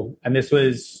available. And this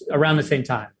was around the same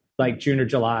time, like June or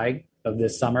July of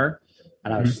this summer.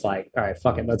 And I was just like, all right,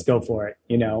 fuck it. Let's go for it.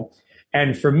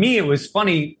 And for me, it was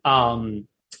funny. I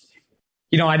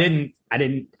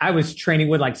was training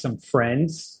with like some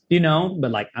friends, but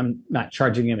like, I'm not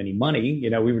charging them any money.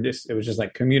 It was just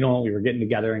like communal. We were getting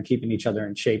together and keeping each other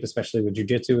in shape, especially with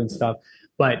jujitsu and stuff.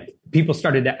 But people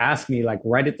started to ask me like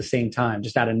right at the same time,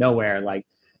 just out of nowhere, like,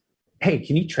 hey,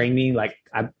 can you train me? Like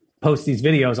I post these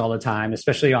videos all the time,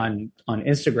 especially on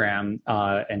Instagram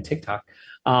and TikTok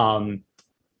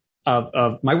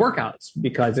of my workouts,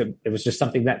 because it was just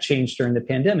something that changed during the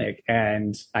pandemic.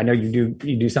 And I know you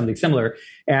do something similar.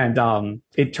 And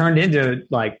it turned into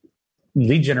like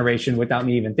lead generation without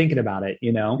me even thinking about it,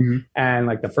 Mm-hmm. And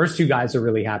like the first two guys are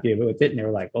really happy with it. And they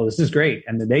were like, oh, this is great.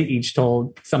 And then they each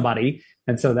told somebody.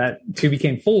 And so that 2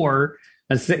 became 4,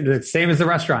 the same as the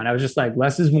restaurant. I was just like,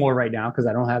 less is more right now because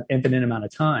I don't have infinite amount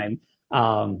of time.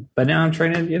 But now I'm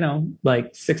training,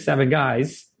 like 6, 7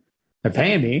 guys. They're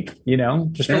paying me,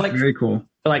 just for like very cool,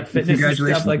 for like fitness and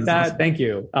stuff like that. Awesome. Thank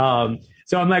you.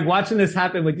 So I'm like watching this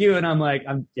happen with you, and I'm like,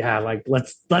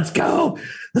 let's go,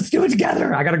 let's do it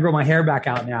together. I got to grow my hair back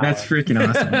out now. That's freaking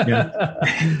awesome. Yeah.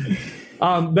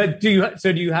 But do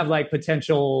you have like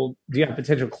potential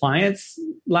clients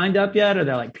lined up yet? Or are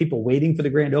there like people waiting for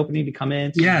the grand opening to come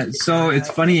in? Yeah. So it's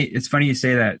funny you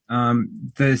say that.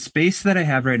 The space that I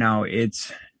have right now,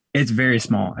 it's very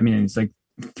small. I mean, it's like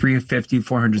 350,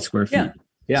 400 square feet.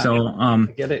 Yeah. So, I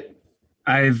get it.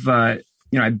 I've, I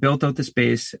built out the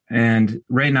space, and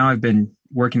right now I've been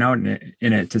working out in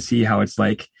it to see how it's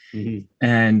like,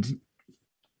 and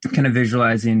kind of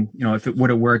visualizing, if it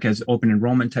would work as open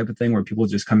enrollment type of thing where people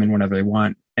just come in whenever they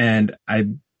want. And I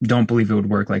don't believe it would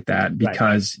work like that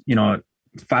because,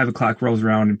 5 o'clock rolls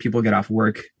around and people get off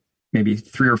work. Maybe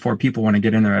 3 or 4 people want to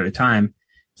get in there at a time.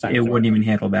 Exactly. It wouldn't even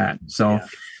handle that. So,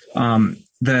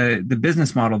 the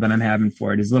business model that I'm having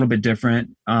for it is a little bit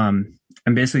different. I'm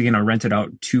basically going to rent it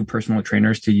out to personal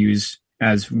trainers to use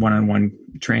as one-on-one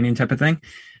training type of thing.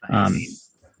 Nice.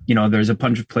 There's a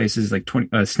bunch of places like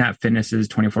Snap Fitnesses,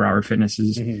 24-hour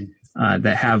Fitnesses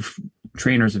that have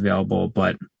trainers available,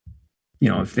 but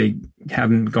if they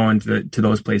haven't gone to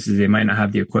those places, they might not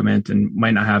have the equipment and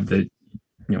might not have the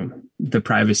the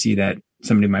privacy that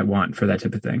somebody might want for that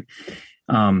type of thing.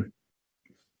 And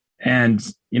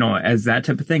as that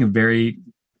type of thing,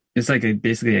 it's like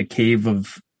basically a cave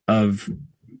of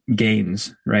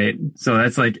gains, right? So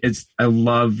that's like, I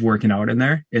love working out in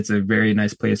there. It's a very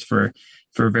nice place for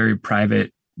a very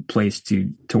private place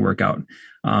to work out.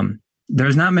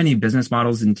 There's not many business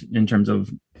models in terms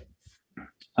of,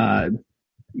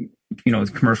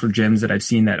 commercial gyms that I've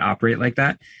seen that operate like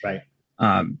that. Right.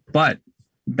 But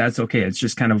that's okay. It's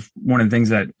just kind of one of the things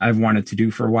that I've wanted to do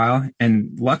for a while.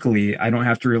 And luckily I don't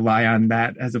have to rely on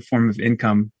that as a form of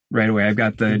income right away. I've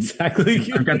got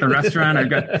the restaurant,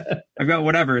 I've got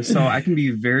whatever. So I can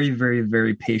be very, very,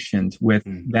 very patient with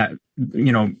that,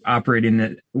 operating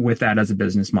it with that as a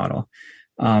business model.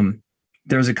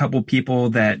 There's a couple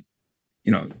people that,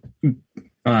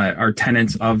 are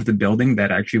tenants of the building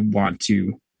that actually want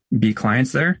to be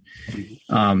clients there.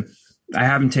 I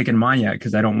haven't taken them on yet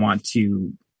because I don't want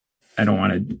to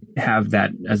have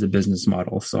that as a business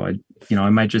model. So I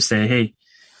might just say, hey,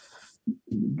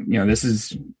 you're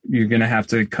going to have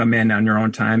to come in on your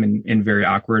own time in very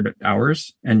awkward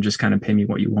hours and just kind of pay me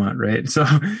what you want. Right. So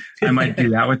I might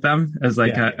do that with them as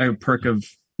like a perk of,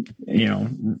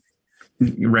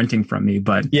 renting from me,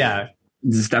 but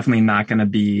this is definitely not going to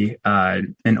be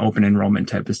an open enrollment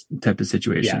type of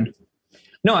situation. Yeah.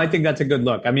 No, I think that's a good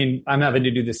look. I mean, I'm having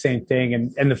to do the same thing.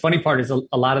 And the funny part is a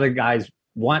lot of the guys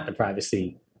want the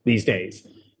privacy these days.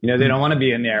 They don't want to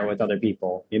be in there with other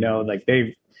people, like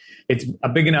it's a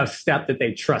big enough step that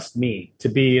they trust me to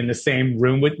be in the same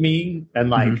room with me. And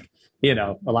like,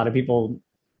 a lot of people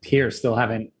here still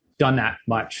haven't done that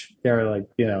much. They're like,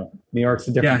 New York's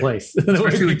a different place.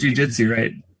 Especially with jiu-jitsu,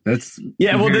 right? That's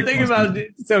well, the thing about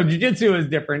jiu-jitsu is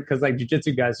different because like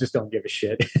jiu-jitsu guys just don't give a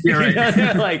shit. Yeah, right.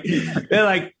 they're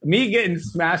like me getting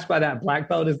smashed by that black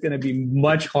belt is going to be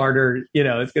much harder.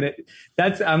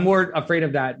 I'm more afraid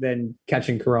of that than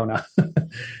catching corona.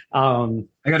 I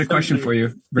got a question for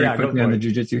you very quickly on the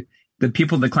jiu-jitsu.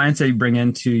 The clients that you bring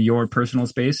into your personal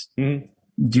space,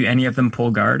 do any of them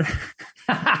pull guard?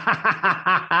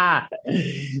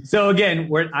 So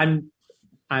again,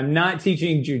 I'm not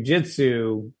teaching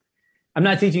jujitsu. I'm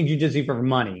not teaching jujitsu for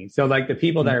money. So like the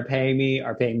people that are paying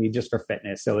me just for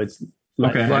fitness. So it's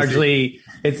largely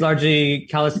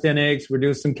calisthenics. We're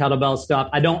doing some kettlebell stuff.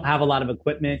 I don't have a lot of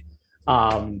equipment,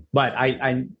 but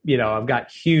I've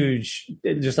got huge,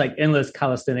 just like endless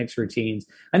calisthenics routines.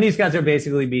 And these guys are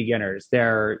basically beginners.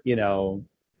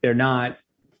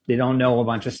 They don't know a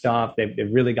bunch of stuff. They've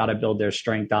really got to build their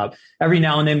strength up. Every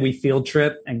now and then we field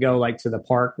trip and go like to the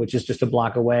park, which is just a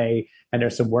block away. And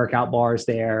there's some workout bars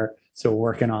there. So we're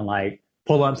working on like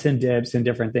pull-ups and dips and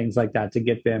different things like that to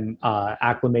get them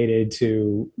acclimated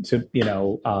to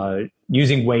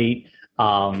using weight.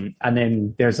 And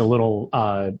then there's a little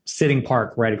sitting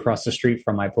park right across the street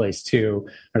from my place too.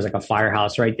 There's like a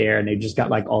firehouse right there. And they've just got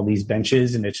like all these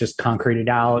benches and it's just concreted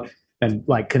out and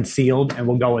like concealed, and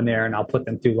we'll go in there and I'll put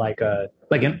them through like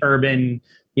an urban,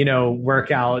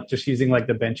 workout, just using like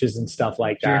the benches and stuff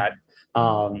like that.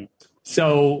 But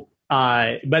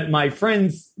my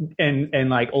friends and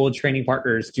like old training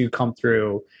partners do come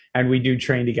through and we do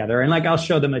train together. And like, I'll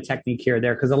show them a technique here or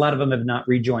there, because a lot of them have not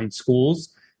rejoined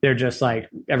schools. They're just like,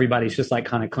 everybody's just like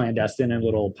kind of clandestine in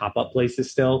little pop-up places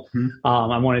still.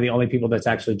 I'm one of the only people that's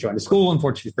actually joined a school.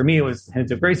 Unfortunately for me, it was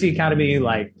Henzo Gracie Academy,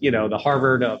 like, the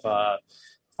Harvard of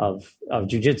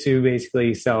jiu-jitsu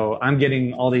basically. So I'm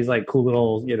getting all these like cool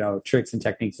little, tricks and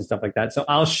techniques and stuff like that. So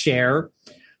I'll share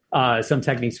some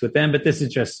techniques with them, but this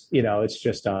is just, it's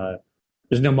just,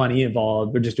 there's no money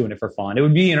involved. We're just doing it for fun. It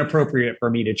would be inappropriate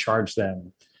for me to charge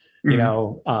them,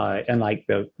 and like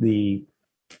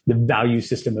the value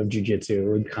system of jiu-jitsu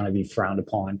would kind of be frowned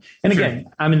upon. And again,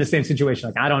 I'm in the same situation.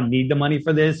 Like, I don't need the money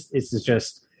for this.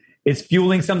 It's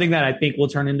fueling something that I think will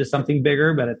turn into something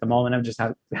bigger. But at the moment, I'm just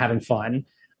having fun.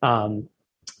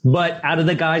 But out of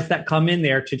the guys that come in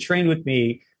there to train with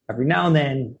me, every now and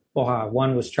then,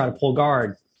 one was try to pull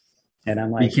guard. And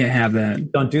I'm like, you can't have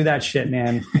that. Don't do that shit,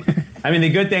 man. I mean, the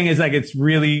good thing is like,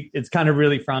 it's kind of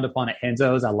really frowned upon at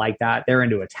Henzo's. I like that. They're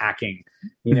into attacking,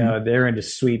 they're into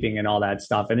sweeping and all that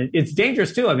stuff. And it's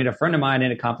dangerous too. I mean, a friend of mine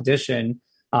in a competition,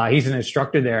 he's an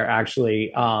instructor there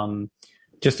actually.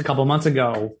 Just a couple of months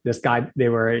ago, this guy, they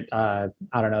were,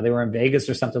 they were in Vegas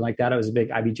or something like that. It was a big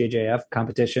IBJJF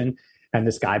competition. And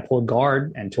this guy pulled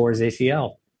guard and tore his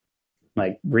ACL,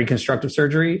 like reconstructive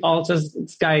surgery. All it says,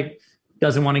 this guy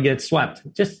doesn't want to get swept.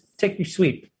 Just take your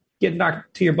sweep. Get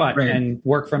knocked to your butt and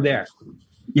work from there.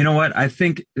 You know what? I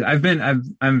think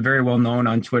I'm very well known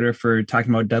on Twitter for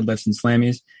talking about deadlifts and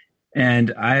slammies,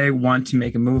 and I want to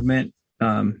make a movement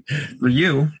for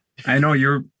you. I know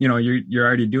you're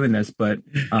already doing this, but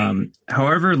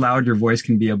however loud your voice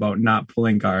can be about not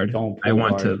pulling guard, I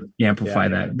want to amplify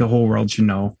that. The whole world should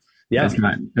know. Yeah,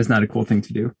 that's not a cool thing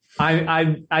to do.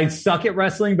 I suck at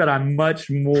wrestling, but I'm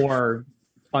much more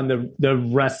on the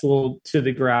wrestle to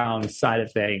the ground side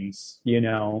of things,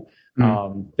 than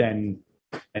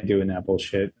doing that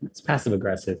bullshit. It's passive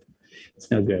aggressive.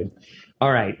 It's no good.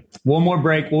 All right. One more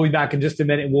break. We'll be back in just a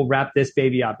minute. We'll wrap this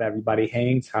baby up, everybody.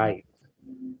 Hang tight.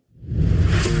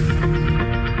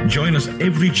 Join us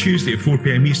every Tuesday at 4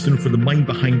 p.m. Eastern for the Mind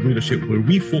Behind Leadership, where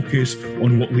we focus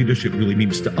on what leadership really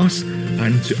means to us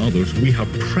and to others. We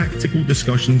have practical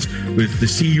discussions with the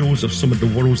CEOs of some of the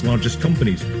world's largest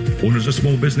companies, owners of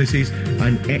small businesses,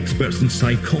 and experts in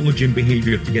psychology and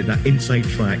behavior to get that inside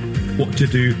track, what to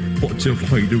do, what to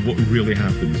avoid, and what really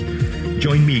happens.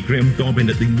 Join me, Graham Dobbin,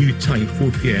 at the new time,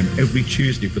 4 p.m. every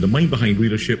Tuesday for the Mind Behind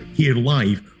Leadership, here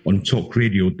live on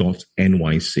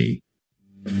talkradio.nyc.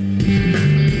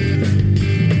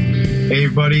 Hey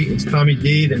everybody, it's Tommy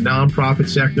D, the Nonprofit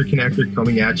Sector Connector,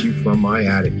 coming at you from my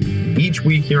attic. Each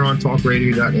week here on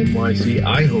talkradio.nyc,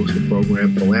 I host the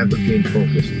program Philanthropy in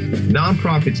Focus.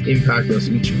 Nonprofits impact us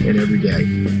each and every day,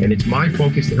 and it's my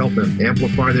focus to help them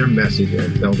amplify their message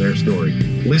and tell their story.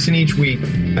 Listen each week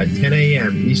at 10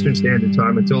 a.m. Eastern Standard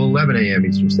Time until 11 a.m.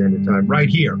 Eastern Standard Time, right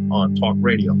here on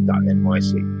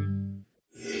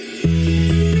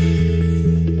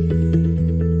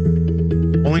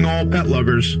talkradio.nyc. Calling all pet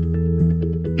lovers.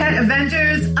 Pet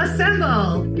Avengers,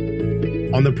 assemble!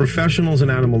 On the Professionals and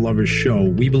Animal Lovers show,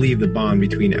 we believe the bond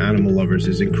between animal lovers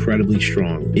is incredibly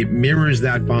strong. It mirrors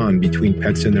that bond between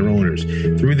pets and their owners.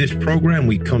 Through this program,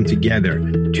 we come together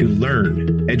to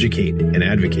learn, educate, and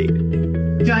advocate.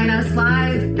 Join us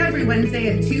live every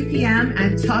Wednesday at 2 p.m.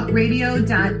 at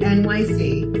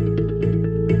talkradio.nyc.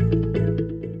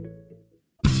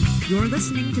 You're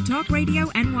listening to Talk Radio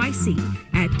NYC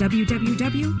at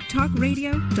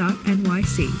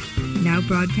www.talkradio.nyc. Now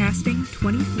broadcasting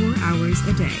 24 hours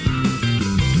a day.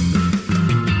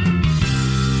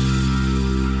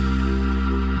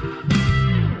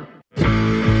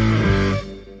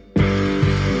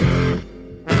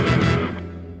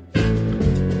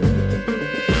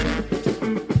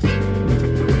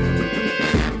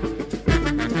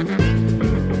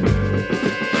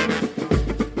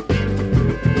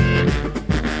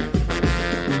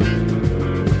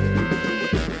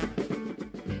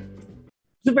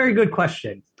 A very good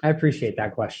question. I appreciate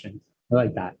that question. I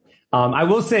like that. I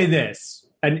will say this,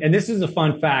 and this is a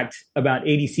fun fact about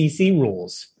ADCC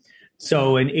rules.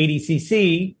 So in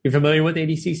ADCC, you're familiar with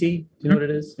ADCC? Do you know what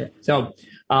it is? Yeah. So,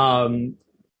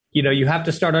 you have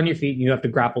to start on your feet and you have to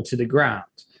grapple to the ground.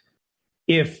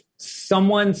 If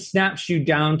someone snaps you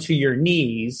down to your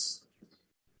knees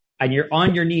and you're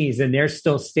on your knees and they're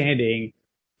still standing,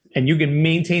 and you can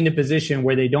maintain the position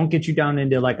where they don't get you down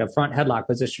into like a front headlock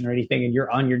position or anything, and you're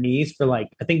on your knees for I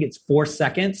think it's 4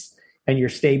 seconds, and you're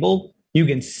stable, you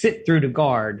can sit through the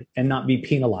guard and not be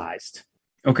penalized.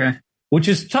 Okay. Which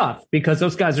is tough because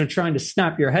those guys are trying to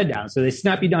snap your head down. So they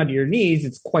snap you down to your knees.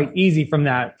 It's quite easy from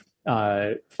that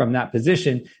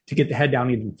position to get the head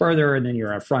down even further, and then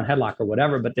you're in a front headlock or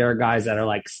whatever. But there are guys that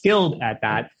are skilled at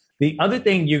that. The other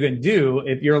thing you can do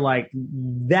if you're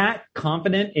that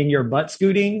confident in your butt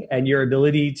scooting and your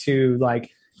ability to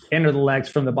enter the legs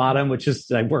from the bottom, which is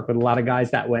I work with a lot of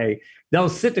guys that way, they'll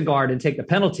sit the guard and take the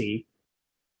penalty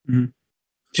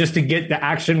just to get the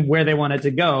action where they want it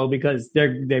to go, because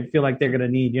they feel like they're going to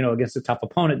need, against a tough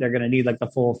opponent, they're going to need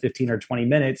the full 15 or 20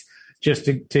 minutes just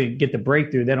to get the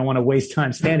breakthrough. They don't want to waste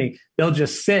time standing. They'll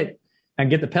just sit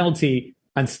and get the penalty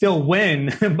and still win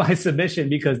by submission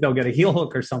because they'll get a heel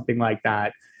hook or something like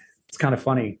that. It's kind of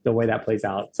funny the way that plays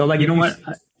out. So you know what?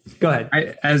 Go ahead.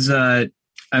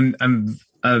 I'm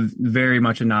very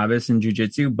much a novice in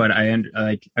jiu-jitsu, but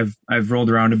I've rolled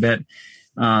around a bit,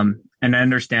 and I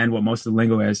understand what most of the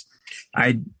lingo is.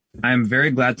 I'm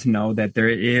very glad to know that there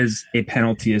is a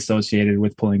penalty associated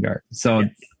with pulling guard. So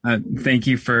thank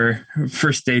you for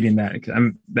stating that.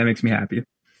 That makes me happy.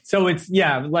 So it's,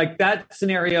 that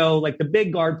scenario, the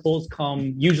big guard pulls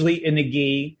come usually in the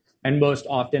gi and most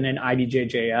often in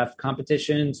IBJJF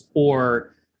competitions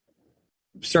or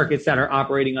circuits that are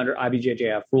operating under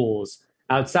IBJJF rules.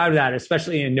 Outside of that,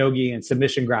 especially in no-gi and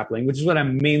submission grappling, which is what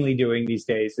I'm mainly doing these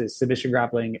days, is submission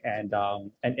grappling and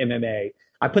MMA.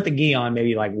 I put the gi on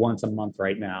maybe once a month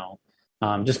right now,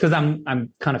 just because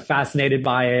I'm kind of fascinated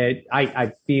by it.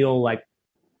 I feel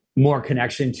more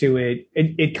connection to it.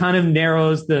 It kind of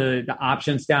narrows the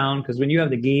options down, because when you have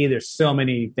the gi, there's so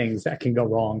many things that can go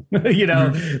wrong.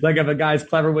 If a guy's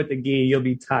clever with the gi, you'll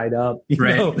be tied up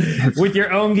with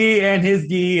your own gi and his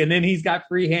gi, and then he's got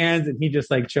free hands and he just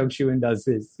chokes you and does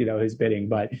his his bidding.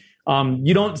 But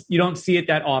you don't see it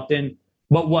that often.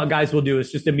 But what guys will do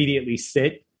is just immediately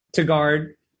sit to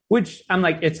guard, which I'm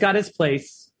it's got its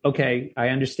place. Okay, I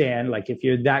understand, if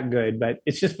you're that good, but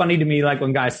it's just funny to me,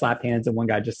 when guys slap hands and one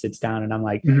guy just sits down, and I'm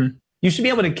you should be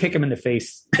able to kick him in the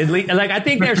face. At least, I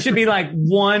think there should be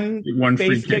one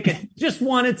face kick, just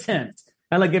one attempt.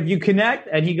 And if you connect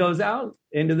and he goes out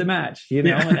into the match, and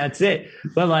that's it.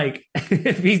 But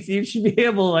if you should be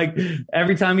able,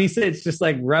 every time he sits, just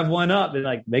rev one up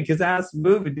and make his ass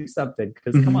move and do something.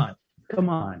 Because come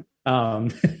on.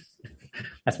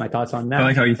 That's my thoughts on that. I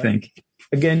like how you think.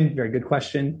 Again, very good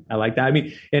question. I like that. I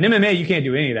mean, in MMA, you can't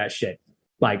do any of that shit.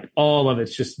 All of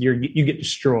it's just you get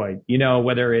destroyed.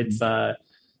 Whether it's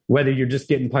whether you're just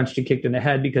getting punched and kicked in the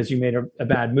head because you made a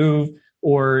bad move,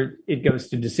 or it goes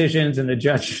to decisions and the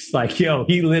judge is yo,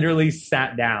 he literally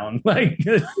sat down.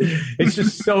 It's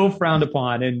just so frowned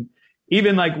upon. And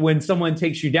even when someone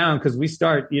takes you down, because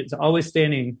it's always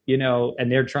standing,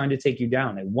 and they're trying to take you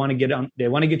down. They want to get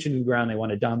you to the ground. They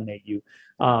want to dominate you.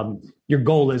 Your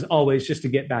goal is always just to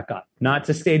get back up, not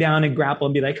to stay down and grapple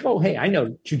and be oh, hey, I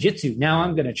know jujitsu. Now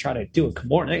I'm going to try to do a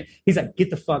kimura. He's get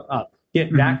the fuck up,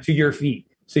 get back to your feet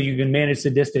so you can manage the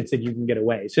distance and you can get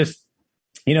away. It's just,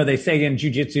 they say in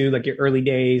jujitsu, your early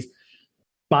days,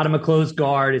 bottom of closed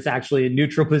guard. It's actually a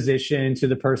neutral position to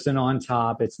the person on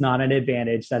top. It's not an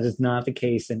advantage. That is not the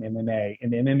case in MMA.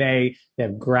 In MMA, they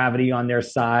have gravity on their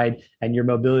side, and your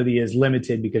mobility is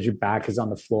limited because your back is on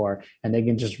the floor, and they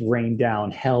can just rain down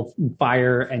hell,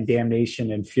 fire, and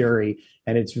damnation and fury,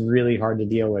 and it's really hard to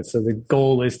deal with. So the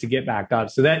goal is to get back up.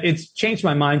 So that it's changed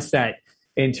my mindset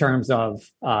in terms of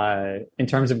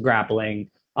grappling,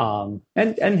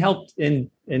 and helped in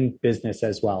business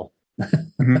as well.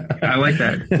 I like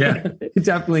that. Yeah, it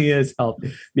definitely is help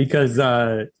because,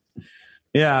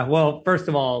 well, first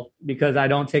of all, because I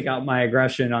don't take out my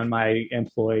aggression on my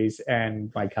employees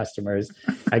and my customers,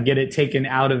 I get it taken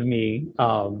out of me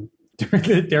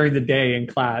during the day in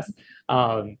class.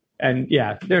 And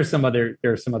yeah, there's some other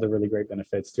really great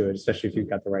benefits to it, especially if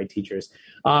you've got the right teachers.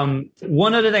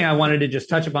 One other thing I wanted to just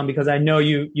touch upon, because I know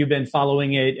you've been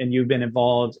following it and you've been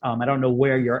involved. I don't know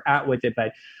where you're at with it,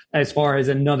 but as far as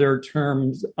another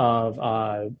terms of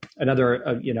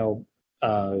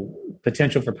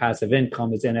potential for passive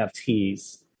income is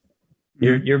NFTs.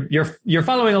 You're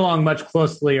following along much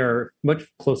closelier.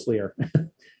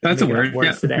 That's a word.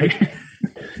 Yeah. Today.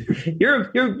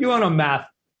 You're on a math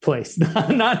place,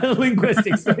 not a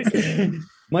linguistics place,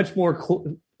 much more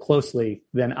closely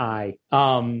than I.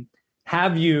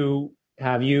 Have you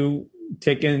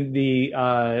taken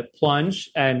the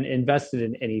plunge and invested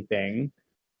in anything,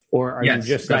 or are you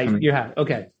just definitely. Like you have?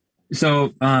 Okay.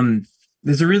 So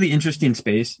there's a really interesting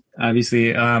space.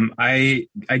 Obviously, I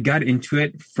got into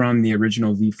it from the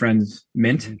original VFriends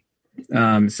Mint,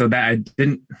 so that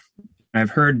I've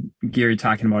heard Gary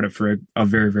talking about it for a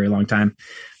very, very long time.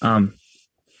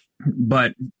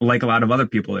 But like a lot of other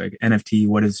people, like NFT,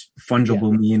 what does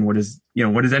fungible mean? What does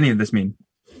any of this mean?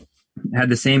 Had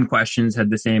the same questions,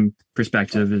 had the same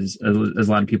perspective as a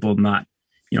lot of people, not,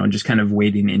 just kind of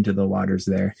wading into the waters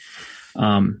there.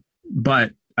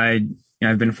 But I've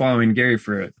been following Gary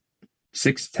for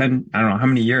 6, 10, I don't know how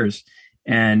many years.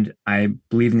 And I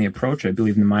believe in the approach. I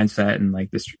believe in the mindset and like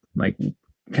this, like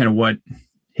kind of what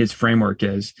his framework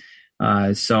is.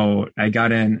 So I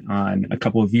got in on a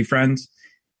couple of VFriends,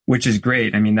 which is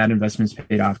great. I mean, that investment's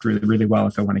paid off really, really well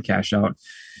if I want to cash out.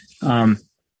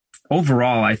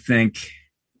 Overall, I think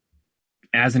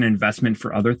as an investment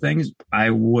for other things, I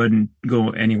wouldn't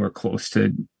go anywhere close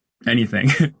to anything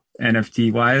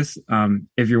NFT wise.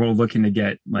 If you're looking to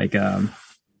get like,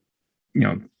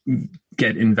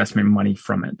 get investment money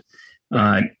from it.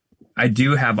 I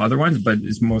do have other ones, but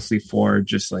it's mostly for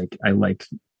just like, I like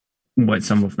what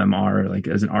some of them are like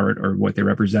as an art or what they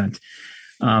represent.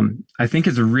 I think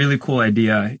it's a really cool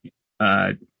idea.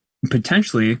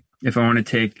 Potentially, if I want to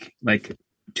take like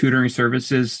tutoring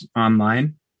services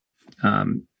online,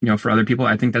 for other people,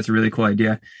 I think that's a really cool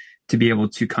idea to be able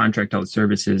to contract out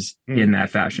services in that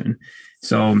fashion.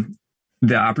 So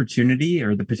the opportunity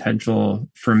or the potential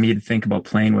for me to think about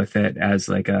playing with it as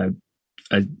like a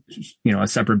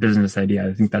separate business idea,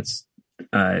 I think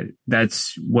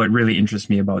that's what really interests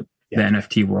me about the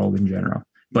NFT world in general.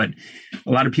 But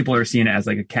a lot of people are seeing it as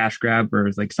like a cash grab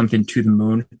or like something to the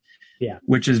moon,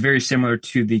 which is very similar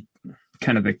to the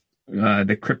kind of the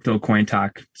crypto coin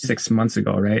talk 6 months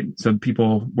ago, right? So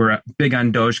people were big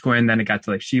on Dogecoin, then it got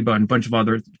to like Shiba and a bunch of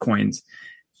other coins.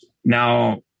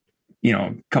 Now,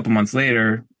 a couple months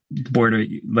later, board of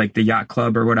like the Yacht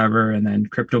Club or whatever, and then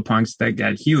CryptoPunks that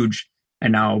got huge,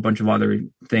 and now a bunch of other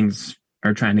things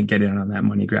are trying to get in on that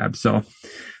money grab. So,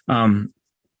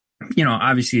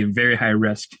 obviously a very high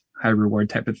risk, high reward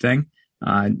type of thing.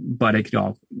 But it could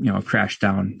all, crash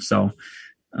down. So,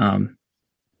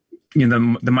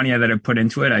 the money that I put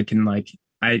into it, I can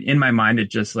in my mind, it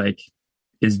just like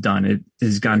is done. It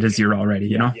has gone to zero already,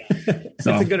 Yeah.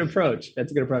 So. That's a good approach.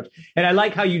 And I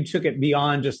like how you took it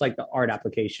beyond just like the art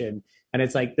application. And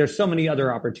it's like, there's so many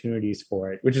other opportunities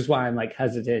for it, which is why I'm like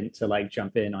hesitant to like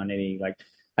jump in on any, like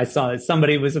I saw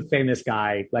somebody was a famous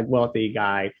guy, like wealthy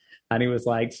guy. And he was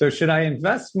like, so should I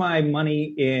invest my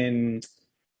money in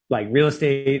like real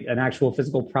estate, an actual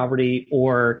physical property,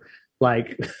 or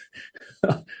like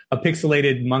a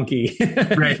pixelated monkey,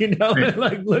 right, right.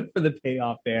 Like look for the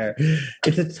payoff there.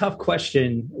 It's a tough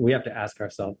question we have to ask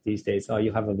ourselves these days. Oh,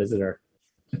 you have a visitor.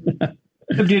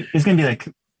 It's going to be like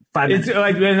 5 minutes. It's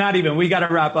like not even. We got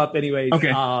to wrap up anyways.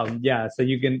 Okay. So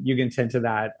you can tend to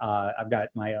that. I've got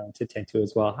my own to tend to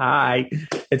as well. Hi.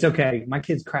 It's okay. My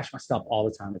kids crash my stuff all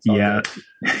the time. It's all good.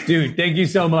 Dude, thank you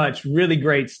so much. Really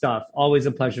great stuff. Always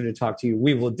a pleasure to talk to you.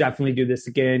 We will definitely do this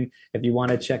again. If you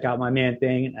want to check out my man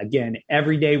thing, again,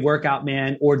 Everyday Workout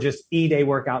Man or just E-Day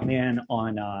Workout Man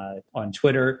on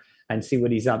Twitter. and see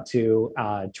what he's up to.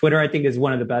 Twitter, I think, is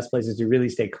one of the best places to really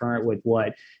stay current with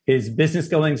what his business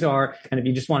goings are. And if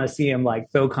you just want to see him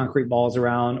like throw concrete balls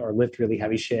around or lift really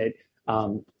heavy shit,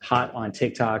 hot on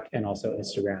TikTok and also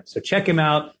Instagram. So check him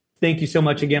out. Thank you so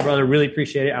much again, brother. Really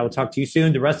appreciate it. I will talk to you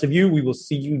soon. The rest of you, we will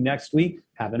see you next week.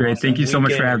 Have an great. Awesome Thank you so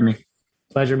much for having me.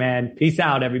 Pleasure, man. Peace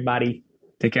out, everybody.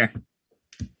 Take care.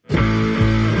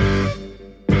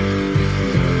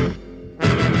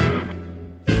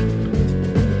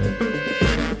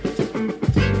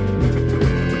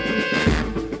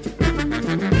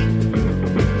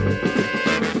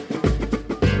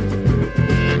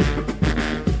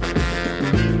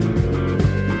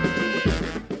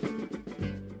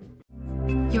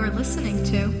 Listening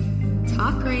to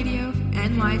Talk Radio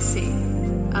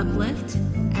NYC. Uplift,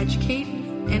 educate,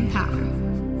 empower.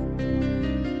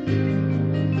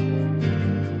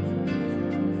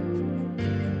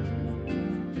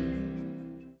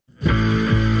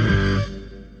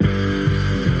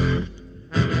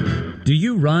 Do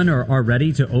you run or are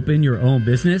ready to open your own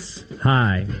business?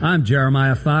 Hi, I'm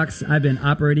Jeremiah Fox. I've been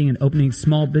operating and opening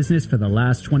small business for the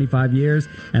last 25 years,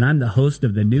 and I'm the host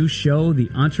of the new show, The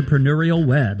Entrepreneurial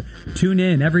Web. Tune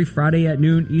in every Friday at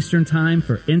noon Eastern Time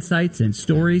for insights and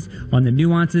stories on the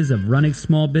nuances of running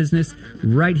small business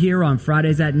right here on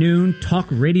Fridays at noon,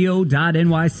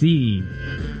 talkradio.nyc.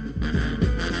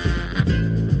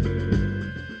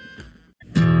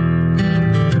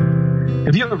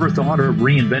 Have you ever thought of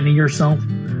reinventing yourself?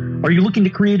 Are you looking to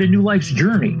create a new life's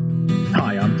journey?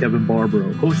 Hi, I'm Kevin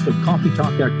Barbaro, host of Coffee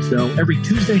Talk XL every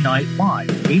Tuesday night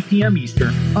live, 8 p.m. Eastern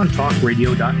on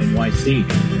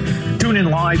talkradio.nyc. Tune in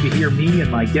live to hear me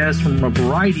and my guests from a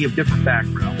variety of different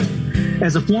backgrounds.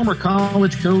 As a former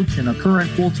college coach and a current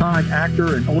full-time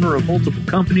actor and owner of multiple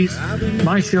companies,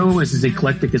 my show is as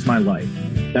eclectic as my life.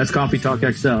 That's Coffee Talk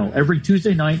XL every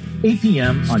Tuesday night, 8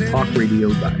 p.m. on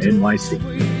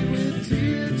talkradio.nyc.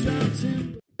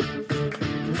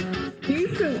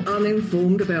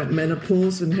 Uninformed about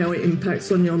menopause and how it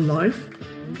impacts on your life?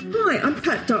 Hi, I'm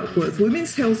Pat Duckworth,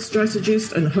 women's health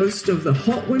strategist and host of the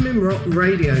Hot Women Rock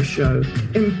radio show,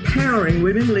 empowering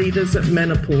women leaders at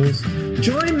menopause.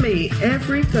 Join me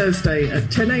every Thursday at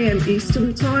 10 a.m.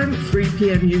 Eastern Time, 3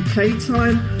 p.m. UK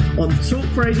time on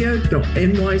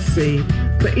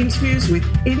talkradio.nyc for interviews with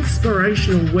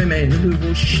inspirational women who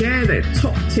will share their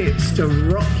top tips to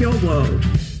rock your world.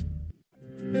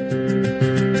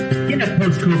 In a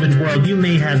post-COVID world, you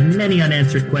may have many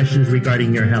unanswered questions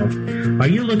regarding your health. Are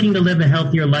you looking to live a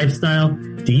healthier lifestyle?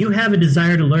 Do you have a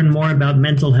desire to learn more about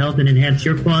mental health and enhance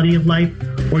your quality of life?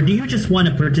 Or do you just want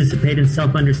to participate in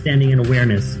self-understanding and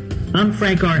awareness? I'm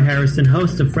Frank R. Harrison,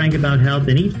 host of Frank About Health,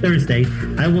 and each Thursday,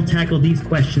 I will tackle these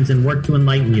questions and work to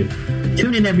enlighten you.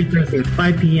 Tune in every Thursday at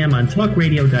 5 p.m. on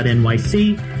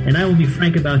talkradio.nyc, and I will be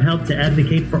frank about health to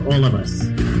advocate for all of us.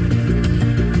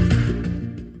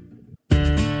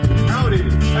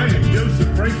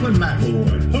 Franklin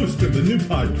McElroy, host of the new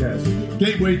podcast,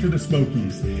 Gateway to the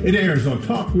Smokies. It airs on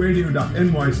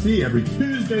talkradio.nyc every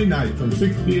Tuesday night from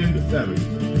 6 p.m. to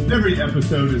 7. Every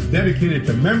episode is dedicated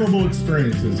to memorable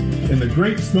experiences in the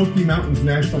Great Smoky Mountains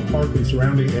National Park and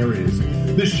surrounding areas.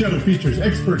 This show features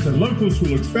experts and locals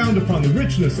who will expound upon the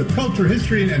richness of culture,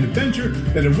 history, and adventure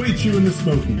that awaits you in the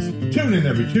Smokies. Tune in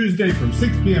every Tuesday from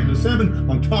 6 p.m. to 7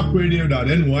 on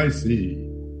talkradio.nyc.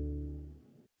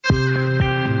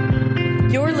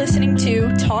 You're listening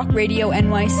to Talk Radio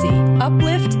NYC.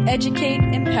 Uplift, educate,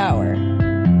 empower.